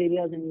newer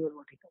areas and newer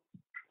verticals.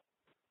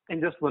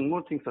 And just one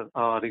more thing, sir.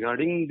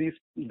 Regarding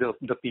the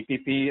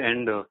PPP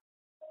and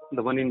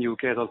the one in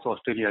UK and also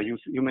Australia,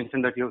 you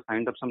mentioned that you have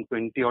signed up some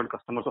 20 odd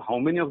customers. So how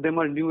many of them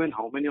are new and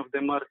how many of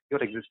them are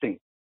your existing?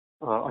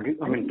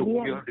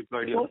 You have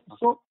deployed your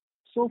customers.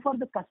 So far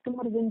the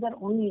customer wins are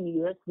only in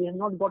US. We have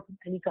not got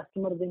any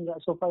customer wins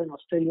so far in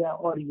Australia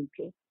or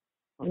UK.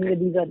 Okay. Anyway,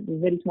 these are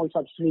very small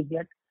subsidiaries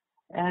yet.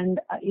 And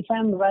if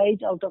I'm right,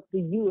 out of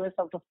the US,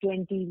 out of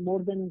 20, more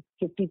than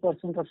 50%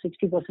 or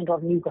 60%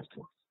 are new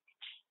customers.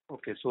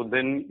 Okay, so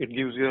then it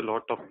gives you a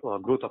lot of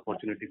growth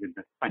opportunities in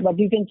that. Fine. But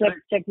you can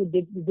check with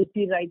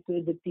Dipti, right?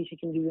 With Dipti, she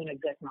can give you an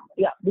exact number.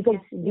 Yeah, because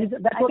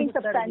I think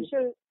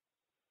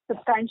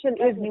substantial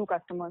is new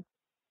customers.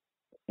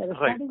 Yeah, the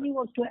strategy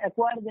was to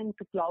acquire them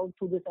to cloud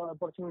through this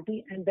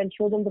opportunity and then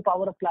show them the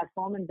power of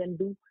platform and then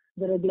do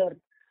the regular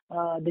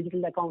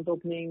digital account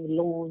opening,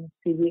 loans,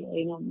 CV,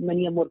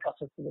 many more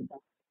processes with them.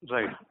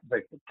 Right.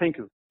 Thank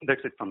you.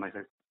 That's it from my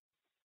side.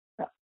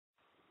 Yeah.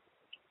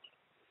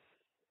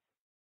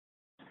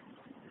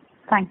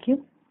 Thank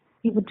you.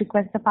 We would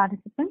request the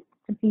participants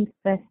to please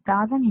press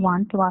star and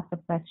 1 to ask a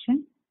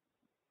question.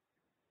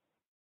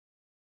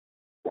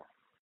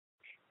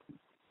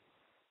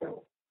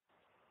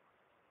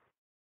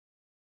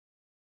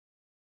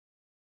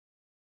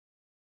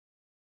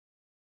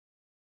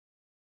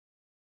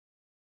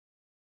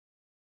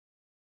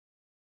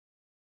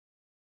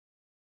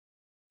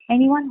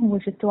 Anyone who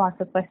wishes to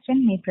ask a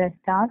question may press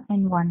star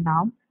and 1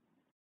 now.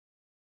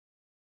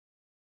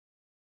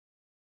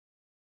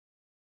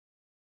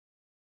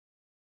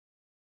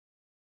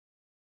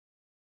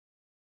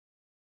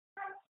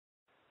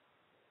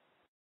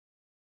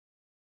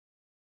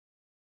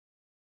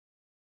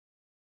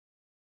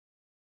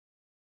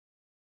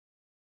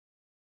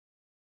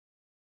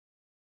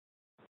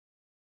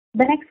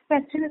 The next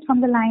question is from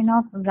the line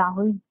of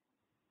Rahul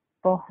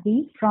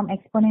Bohri from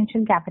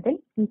Exponential Capital.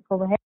 Please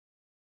go ahead.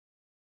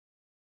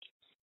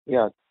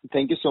 Yeah,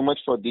 thank you so much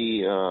for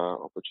the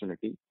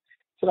opportunity.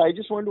 So I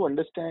just want to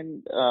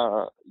understand,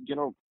 the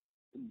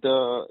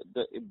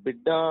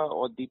EBITDA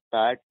or the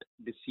PAT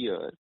this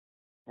year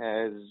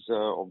has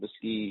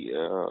obviously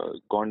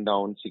gone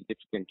down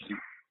significantly,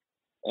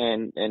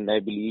 and I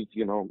believe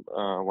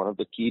one of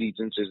the key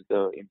reasons is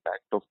the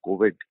impact of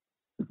COVID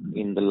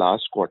in the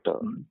last quarter.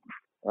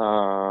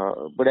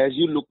 But as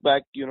you look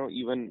back,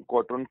 even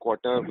quarter on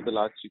quarter for the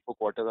last 3-4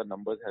 quarters, our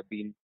numbers have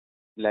been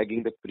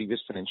lagging the previous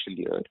financial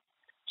year.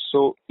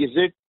 So is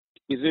it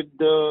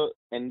the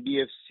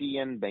NBFC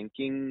and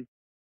banking,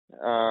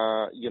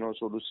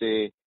 so to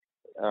say,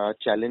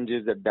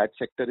 challenges that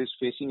sector is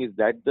facing? Is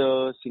that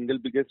the single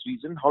biggest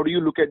reason? How do you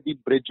look at the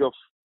bridge of,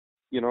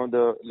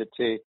 let's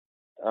say,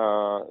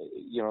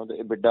 the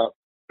EBITDA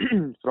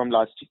from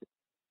last year,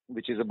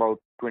 which is about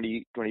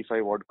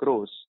 25 odd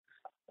crores?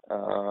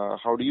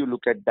 How do you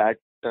look at that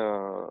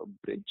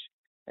bridge?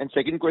 And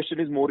second question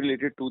is more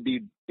related to the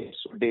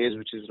days,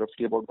 which is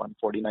roughly about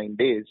 149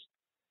 days.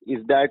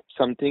 Is that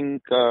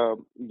something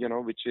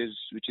which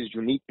is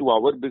unique to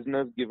our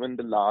business, given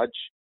the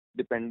large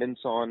dependence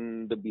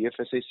on the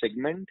BFSI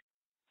segment?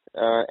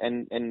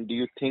 And do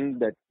you think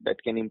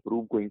that can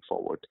improve going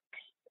forward?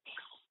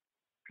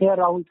 Yeah,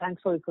 Rahul,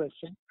 thanks for your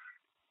question.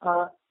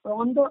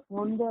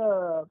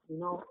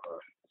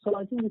 So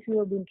I think if you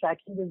have been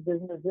tracking this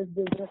business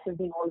has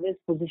been always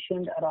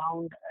positioned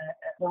around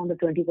the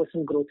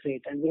 20% growth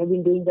rate, and we have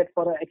been doing that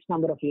for X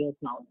number of years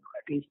now,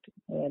 at least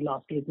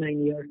last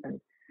 8-9 years.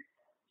 And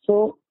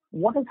so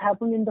what has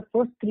happened in the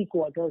first 3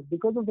 quarters,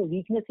 because of the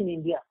weakness in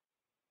India,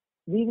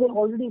 we were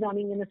already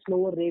running in a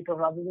slower rate, or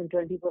rather than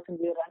 20%, we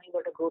were running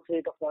at a growth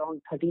rate of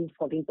around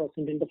 13-14%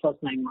 in the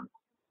first 9 months.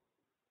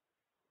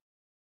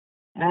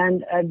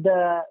 And at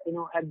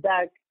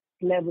that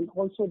level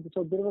also,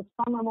 so there was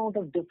some amount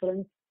of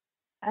difference.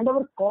 And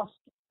our cost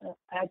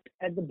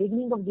at the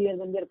beginning of the year,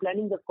 when we are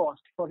planning the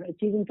cost for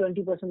achieving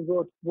 20%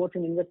 growth, both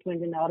in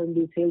investment in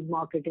R&D, sales,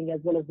 marketing,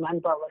 as well as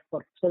manpower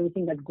for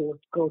servicing that growth,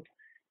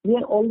 we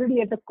are already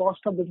at a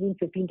cost of between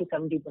 15 to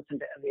 70%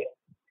 every year.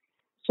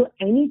 So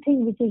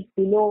anything which is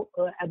below,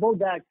 above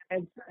that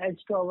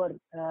adds to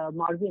our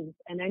margins,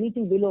 and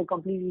anything below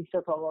completely eats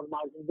up our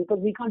margins, because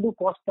we can't do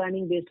cost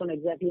planning based on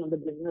exactly on the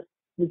business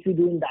which we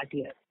do in that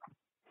year.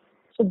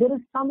 So there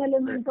is some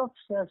element of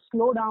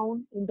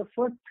slowdown in the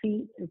first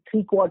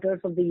three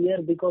quarters of the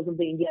year because of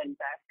the India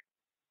impact.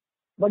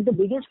 But the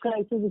biggest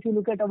crisis, if you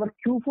look at our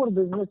Q4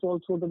 business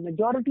also, the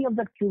majority of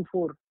that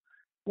Q4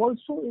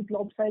 also is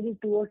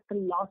lopsided towards the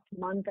last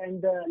month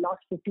and the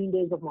last 15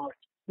 days of March,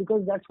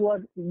 because that's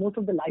where most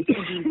of the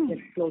license deals get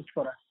closed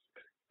for us.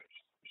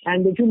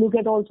 And if you look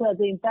at also as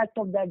the impact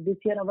of that, this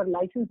year our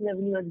license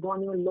revenue has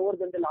gone even lower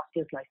than the last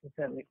year's license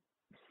revenue.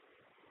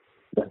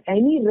 So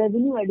any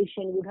revenue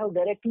addition would have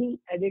directly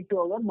added to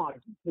our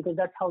margin, because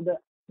that's how the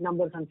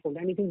numbers unfold.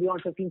 Anything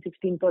beyond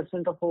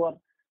 15-16% of our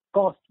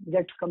cost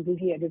gets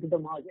completely added to the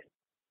margin.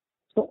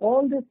 So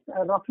all this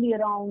roughly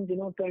around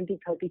 20,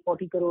 30,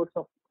 40 crores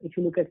of, if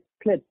you look at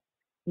clip,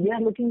 we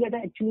are looking at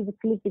actually the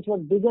clip which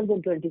was bigger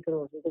than 20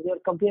 crores, because we are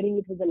comparing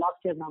it with the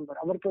last year number.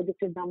 Our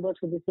projected numbers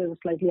for this year were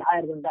slightly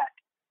higher than that.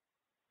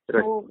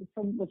 Right. So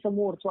some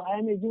more. So I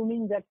am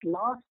assuming that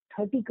last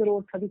 30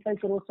 crores, 35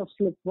 crores of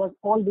slip was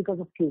all because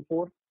of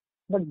Q4.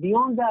 But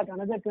beyond that,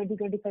 another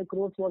 20-25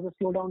 crores was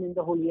a slowdown in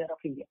the whole year of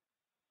India.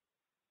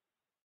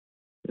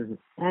 Mm-hmm.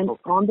 And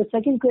on the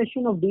second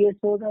question of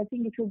DSOs, I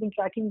think if you've been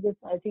tracking this,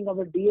 I think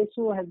our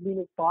DSO has been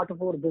a part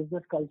of our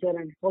business culture,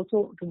 and it's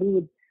also to do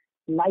with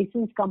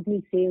licensed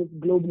company sales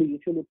globally.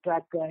 If you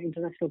track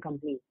international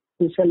companies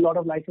who sell a lot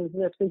of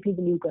licenses, especially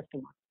the new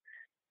customers.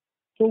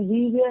 So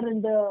we were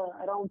in the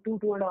around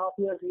 2.5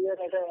 years, we were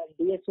at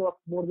a DSO of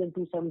more than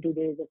 270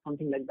 days or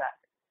something like that.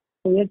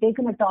 So we have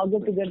taken a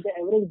target to get the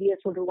average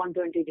DSO to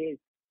 120 days.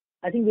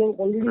 I think we have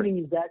already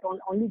reached that.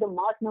 Only the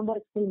March number,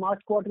 still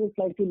March quarter is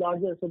slightly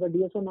larger, so the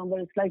DSO number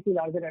is slightly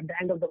larger at the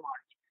end of the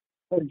March.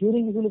 But if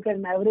you look at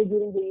an average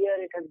during the year,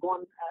 it has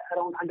gone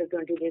around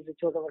 120 days, which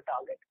was our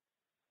target.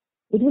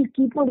 It will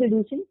keep on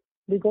reducing,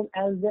 because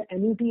as the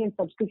annuity and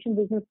subscription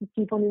businesses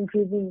keep on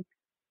increasing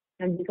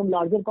and become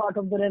larger part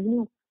of the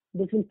revenue,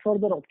 this will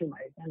further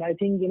optimize. And I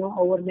think,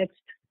 our next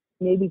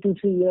maybe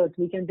 2-3 years,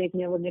 we can take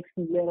our next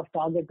year of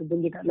target to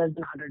bring it at less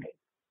than 100 days.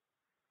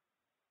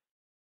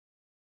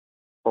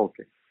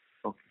 Okay.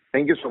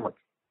 Thank you so much.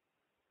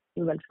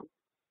 You're welcome.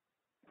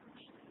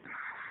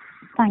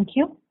 Thank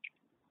you.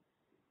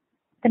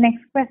 The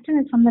next question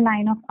is from the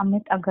line of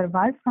Amit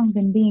Agarwal from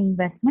Windy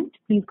Investment.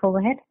 Please go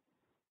ahead.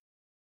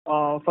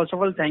 First of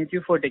all, thank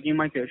you for taking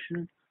my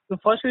question. The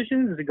first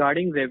question is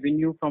regarding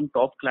revenue from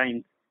top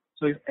clients.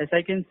 So as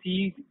I can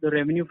see, the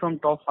revenue from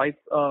top 5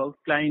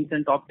 clients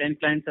and top 10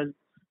 clients has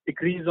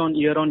decreased on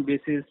year-on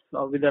basis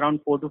with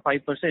around 4 to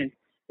 5%.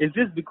 Is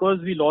this because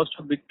we lost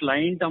a big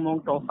client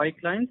among top 5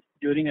 clients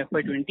during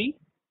FY20?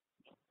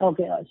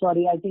 Okay,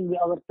 sorry, I think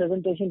our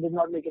presentation did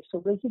not make it. So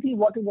basically,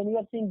 when we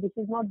are saying this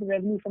is not the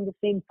revenue from the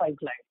same 5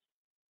 clients.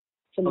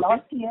 So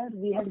last year,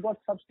 we had got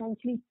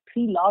substantially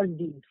 3 large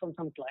deals from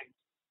some clients,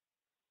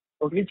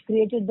 which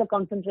created the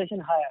concentration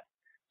higher.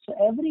 So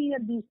every year,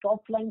 these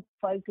top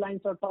 5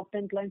 clients or top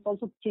 10 clients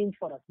also change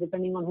for us,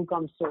 depending on who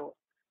comes. So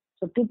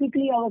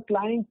typically, our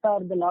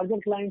the larger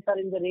clients are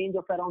in the range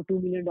of around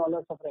 $2 million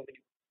of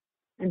revenue.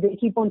 And they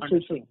keep on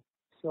switching.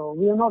 So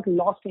we have not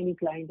lost any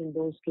client in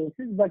those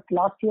cases. But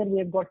last year, we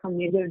have got some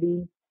major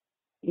deals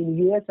in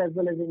US as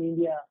well as in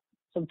India.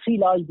 Some 3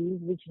 large deals,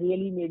 which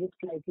really made it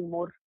slightly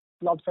more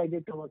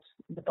lopsided towards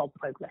the top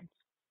 5 clients.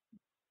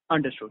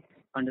 Understood.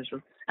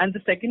 And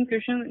the second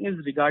question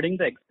is regarding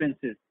the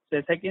expenses. So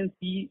as I can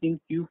see in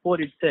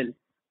Q4 itself,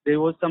 there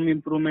was some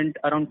improvement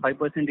around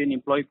 5% in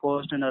employee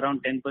cost and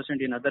around 10%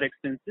 in other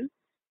expenses.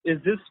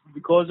 Is this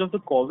because of the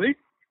COVID?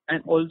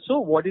 And also,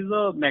 what is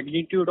the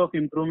magnitude of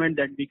improvement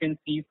that we can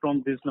see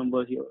from this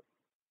number here?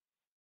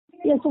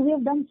 Yeah, so we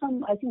have done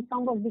some, I think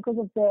some was because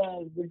of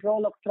the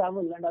withdrawal of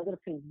travel and other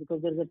things,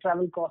 because there's a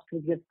travel cost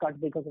which gets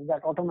cut because of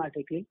that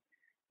automatically.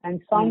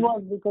 And some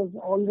was because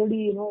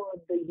already,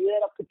 the year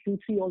up to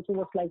Q3 also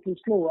was slightly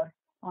slower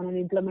on an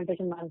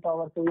implementation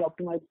manpower, so we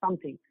optimized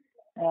something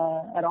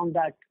around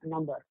that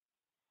number.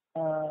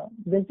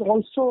 There's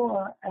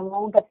also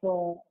amount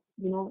of,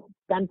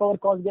 manpower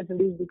cost gets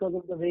reduced because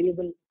of the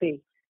variable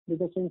pay.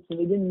 Because since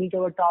we didn't meet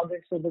our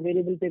targets, so the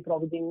variable pay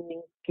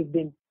provisioning kicked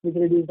in, which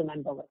reduced the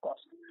manpower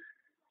cost.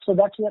 So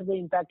that's where the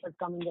impact has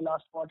come in the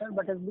last quarter,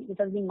 but it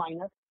has been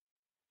minor.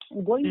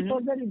 Going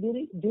further,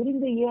 during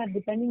the year,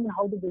 depending on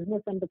how the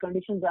business and the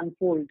conditions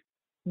unfold,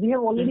 we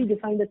have already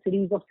defined a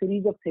series of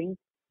things,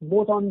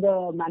 both on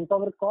the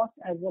manpower cost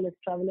as well as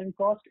travel and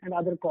cost and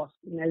other costs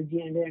in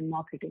SG&A and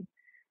marketing.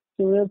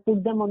 So we have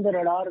put them on the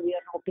radar. We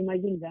are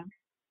optimizing them,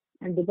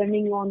 and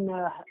depending on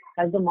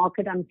as the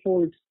market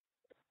unfolds,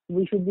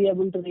 we should be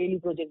able to really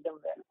project them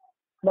well.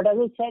 But as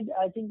I said,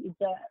 I think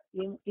it's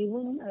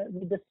even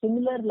with the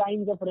similar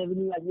lines of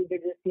revenue as we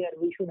did this year,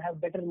 we should have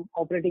better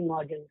operating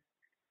margins.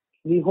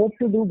 We hope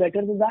to do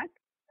better than that,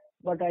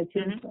 but I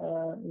think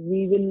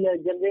we will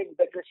generate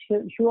better,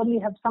 surely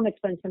have some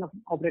expansion of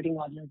operating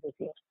margins this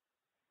year.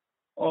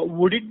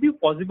 Would it be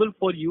possible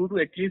for you to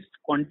at least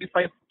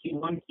quantify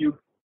Q1, Q2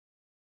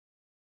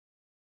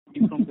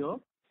 from here?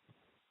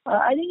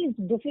 I think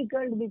it's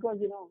difficult because,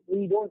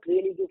 we don't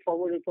really do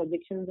forward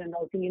projections, and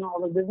I think,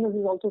 our business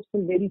is also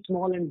still very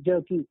small and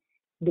jerky,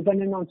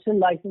 dependent on still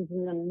licenses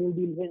and new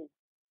deal wins.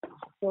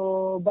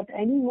 So, but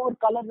any more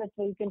color that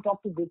you can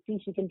talk to Dipti,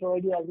 she can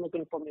provide you as much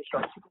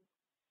information.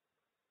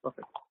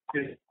 Perfect.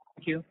 Thank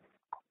you.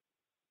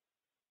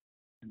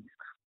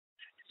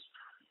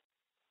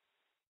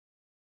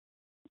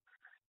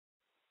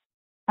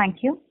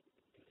 Thank you.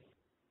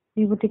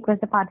 We would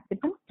request the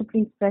participants to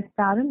please press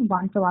star and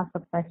one to ask a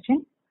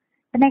question.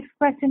 The next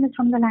question is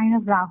from the line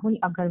of Rahul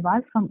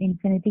Agarwal from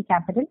Infinity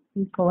Capital.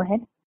 Please go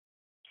ahead.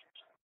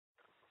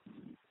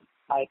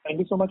 Hi, thank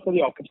you so much for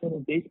the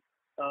opportunity.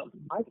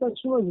 My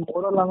question was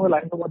more along the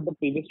lines of what the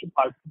previous two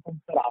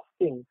participants are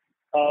asking.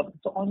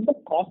 So on the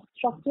cost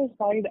structure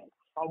side,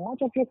 how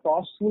much of your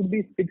costs would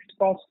be fixed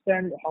costs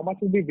and how much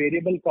would be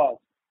variable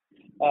costs?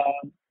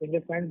 In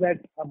the sense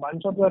that a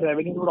bunch of your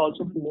revenue would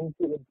also be linked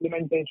to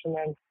implementation,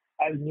 and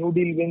as new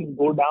deal wins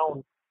go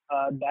down,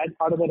 that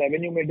part of the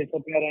revenue may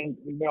disappear and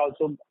you may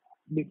also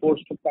be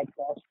forced to cut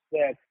costs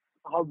there.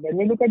 When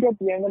we look at your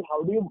P&L,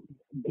 how do you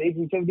break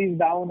each of these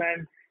down,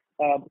 and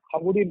how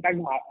would you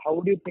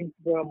think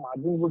the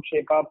margins would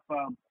shape up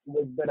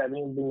with the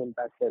revenue being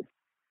impacted?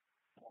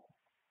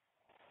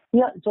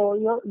 Yeah, so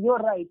you're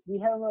right. We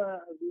have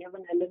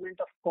an element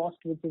of cost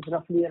which is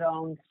roughly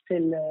around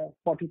still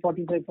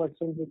 40-45%,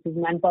 which is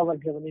manpower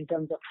driven in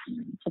terms of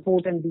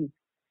support and these.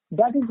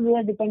 That is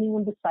where, depending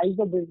on the size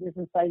of business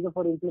and size of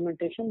our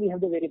implementation, we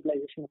have the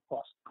variabilization of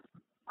cost.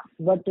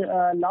 But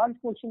a large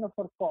portion of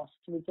our costs,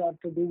 which are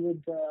to do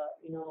with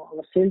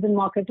our sales and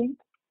marketing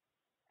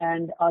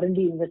and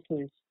R&D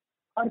investments,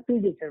 are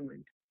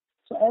predetermined.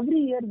 So every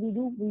year we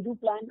do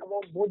plan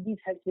about both these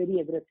heads very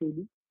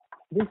aggressively.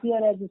 This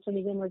year, as Mr.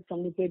 Newgen has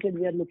communicated,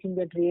 we are looking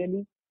at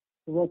really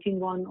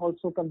working on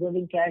also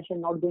conserving cash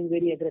and not going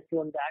very aggressive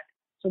on that.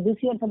 So this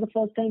year, for the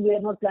first time, we are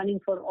not planning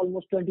for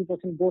almost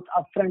 20% both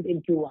upfront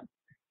in Q1.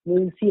 We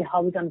will see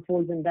how it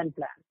unfolds and then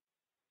plan.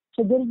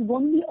 So there is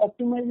going to be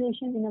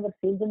optimization in our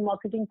sales and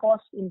marketing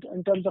costs in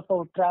terms of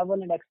our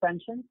travel and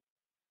expansion.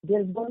 There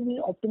is going to be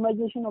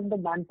optimization of the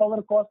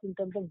manpower cost in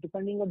terms of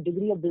depending on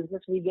degree of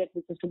business we get,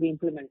 which is to be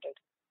implemented.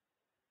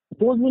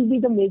 Those will be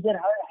the major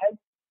heads.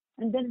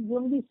 And then there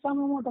will be some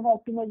amount of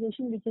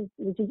optimization which is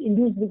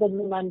induced because of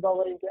the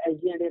manpower into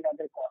SG&A and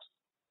other costs.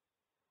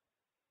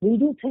 We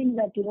do think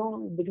that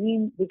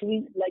between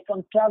like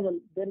on travel,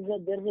 there is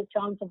a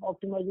chance of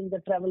optimizing the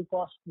travel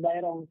cost by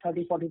around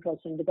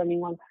 30-40%,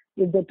 depending on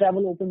if the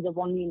travel opens up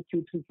only in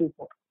Q3,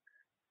 Q4.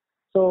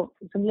 So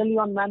similarly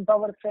on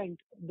manpower front,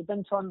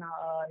 depends on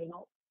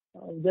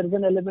there is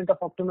an element of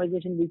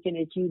optimization we can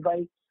achieve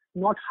by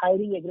not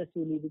hiring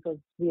aggressively, because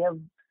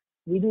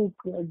we do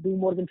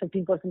more than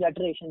 15%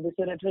 iteration. This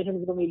year iteration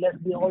is going to be less.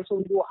 We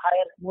also do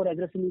hire more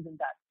aggressively than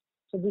that.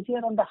 So this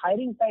year on the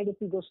hiring side, if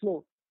we go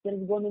slow, there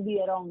is going to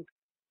be around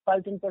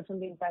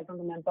 5-10% impact on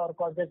the manpower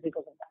cost just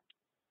because of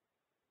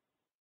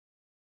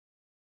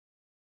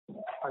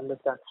that.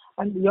 Understand.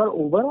 And your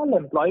overall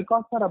employee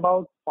costs are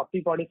about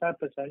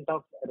 40-45%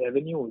 of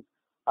revenues.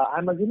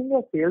 I'm assuming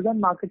your sales and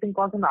marketing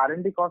costs and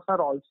R&D costs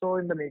are also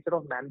in the nature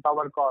of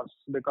manpower costs,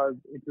 because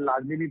it will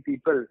largely be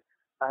people.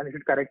 And you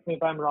should correct me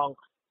if I'm wrong.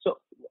 So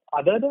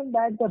other than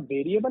that, the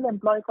variable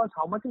employee cost,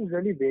 how much is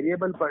really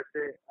variable per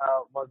se,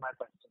 was my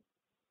question.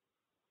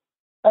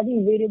 I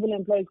think variable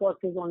employee cost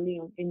is only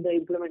in the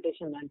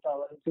implementation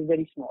manpower, which is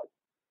very small.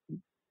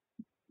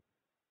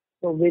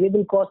 So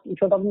variable cost, if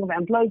you're talking of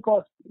employee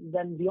cost,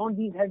 then beyond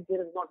these heads,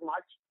 there is not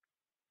much.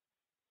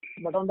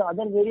 But on the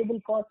other variable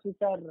costs,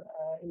 which are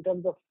in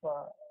terms of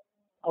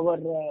our,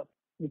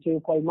 which you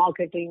call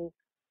marketing,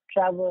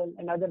 travel,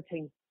 and other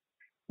things,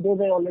 those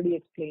I already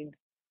explained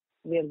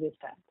where they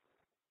stand.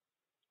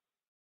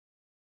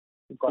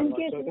 In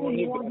case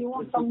you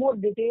want some more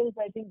details,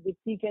 I think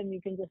you can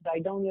just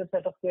write down your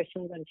set of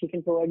questions and she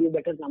can provide you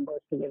better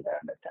numbers to get that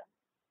understand.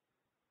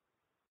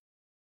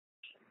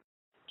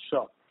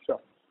 Sure.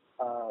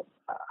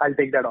 I'll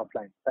take that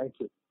offline. Thank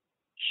you.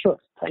 Sure.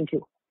 Thank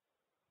you.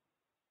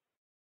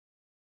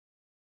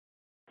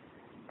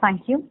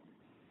 Thank you.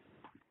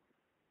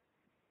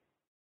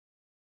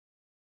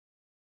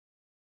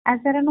 As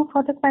there are no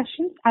further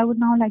questions, I would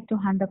now like to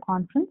hand the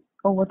conference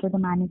over to the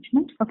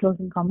management for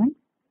closing comments.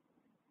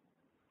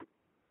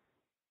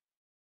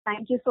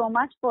 Thank you so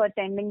much for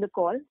attending the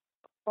call.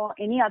 For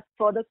any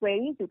further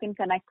queries, you can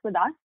connect with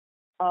us.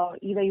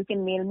 Either you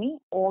can mail me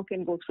or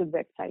can go through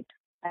the website.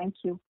 Thank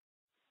you.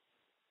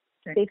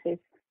 Stay safe.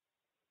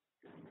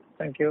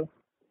 Thank you.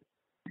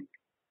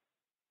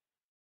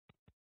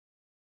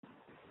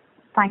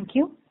 Thank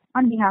you.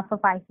 On behalf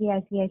of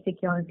ICICI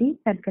Securities,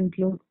 that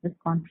concludes this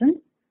conference.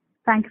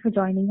 Thank you for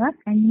joining us,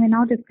 and you may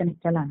now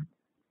disconnect your line.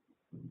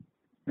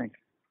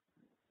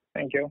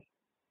 Thank you.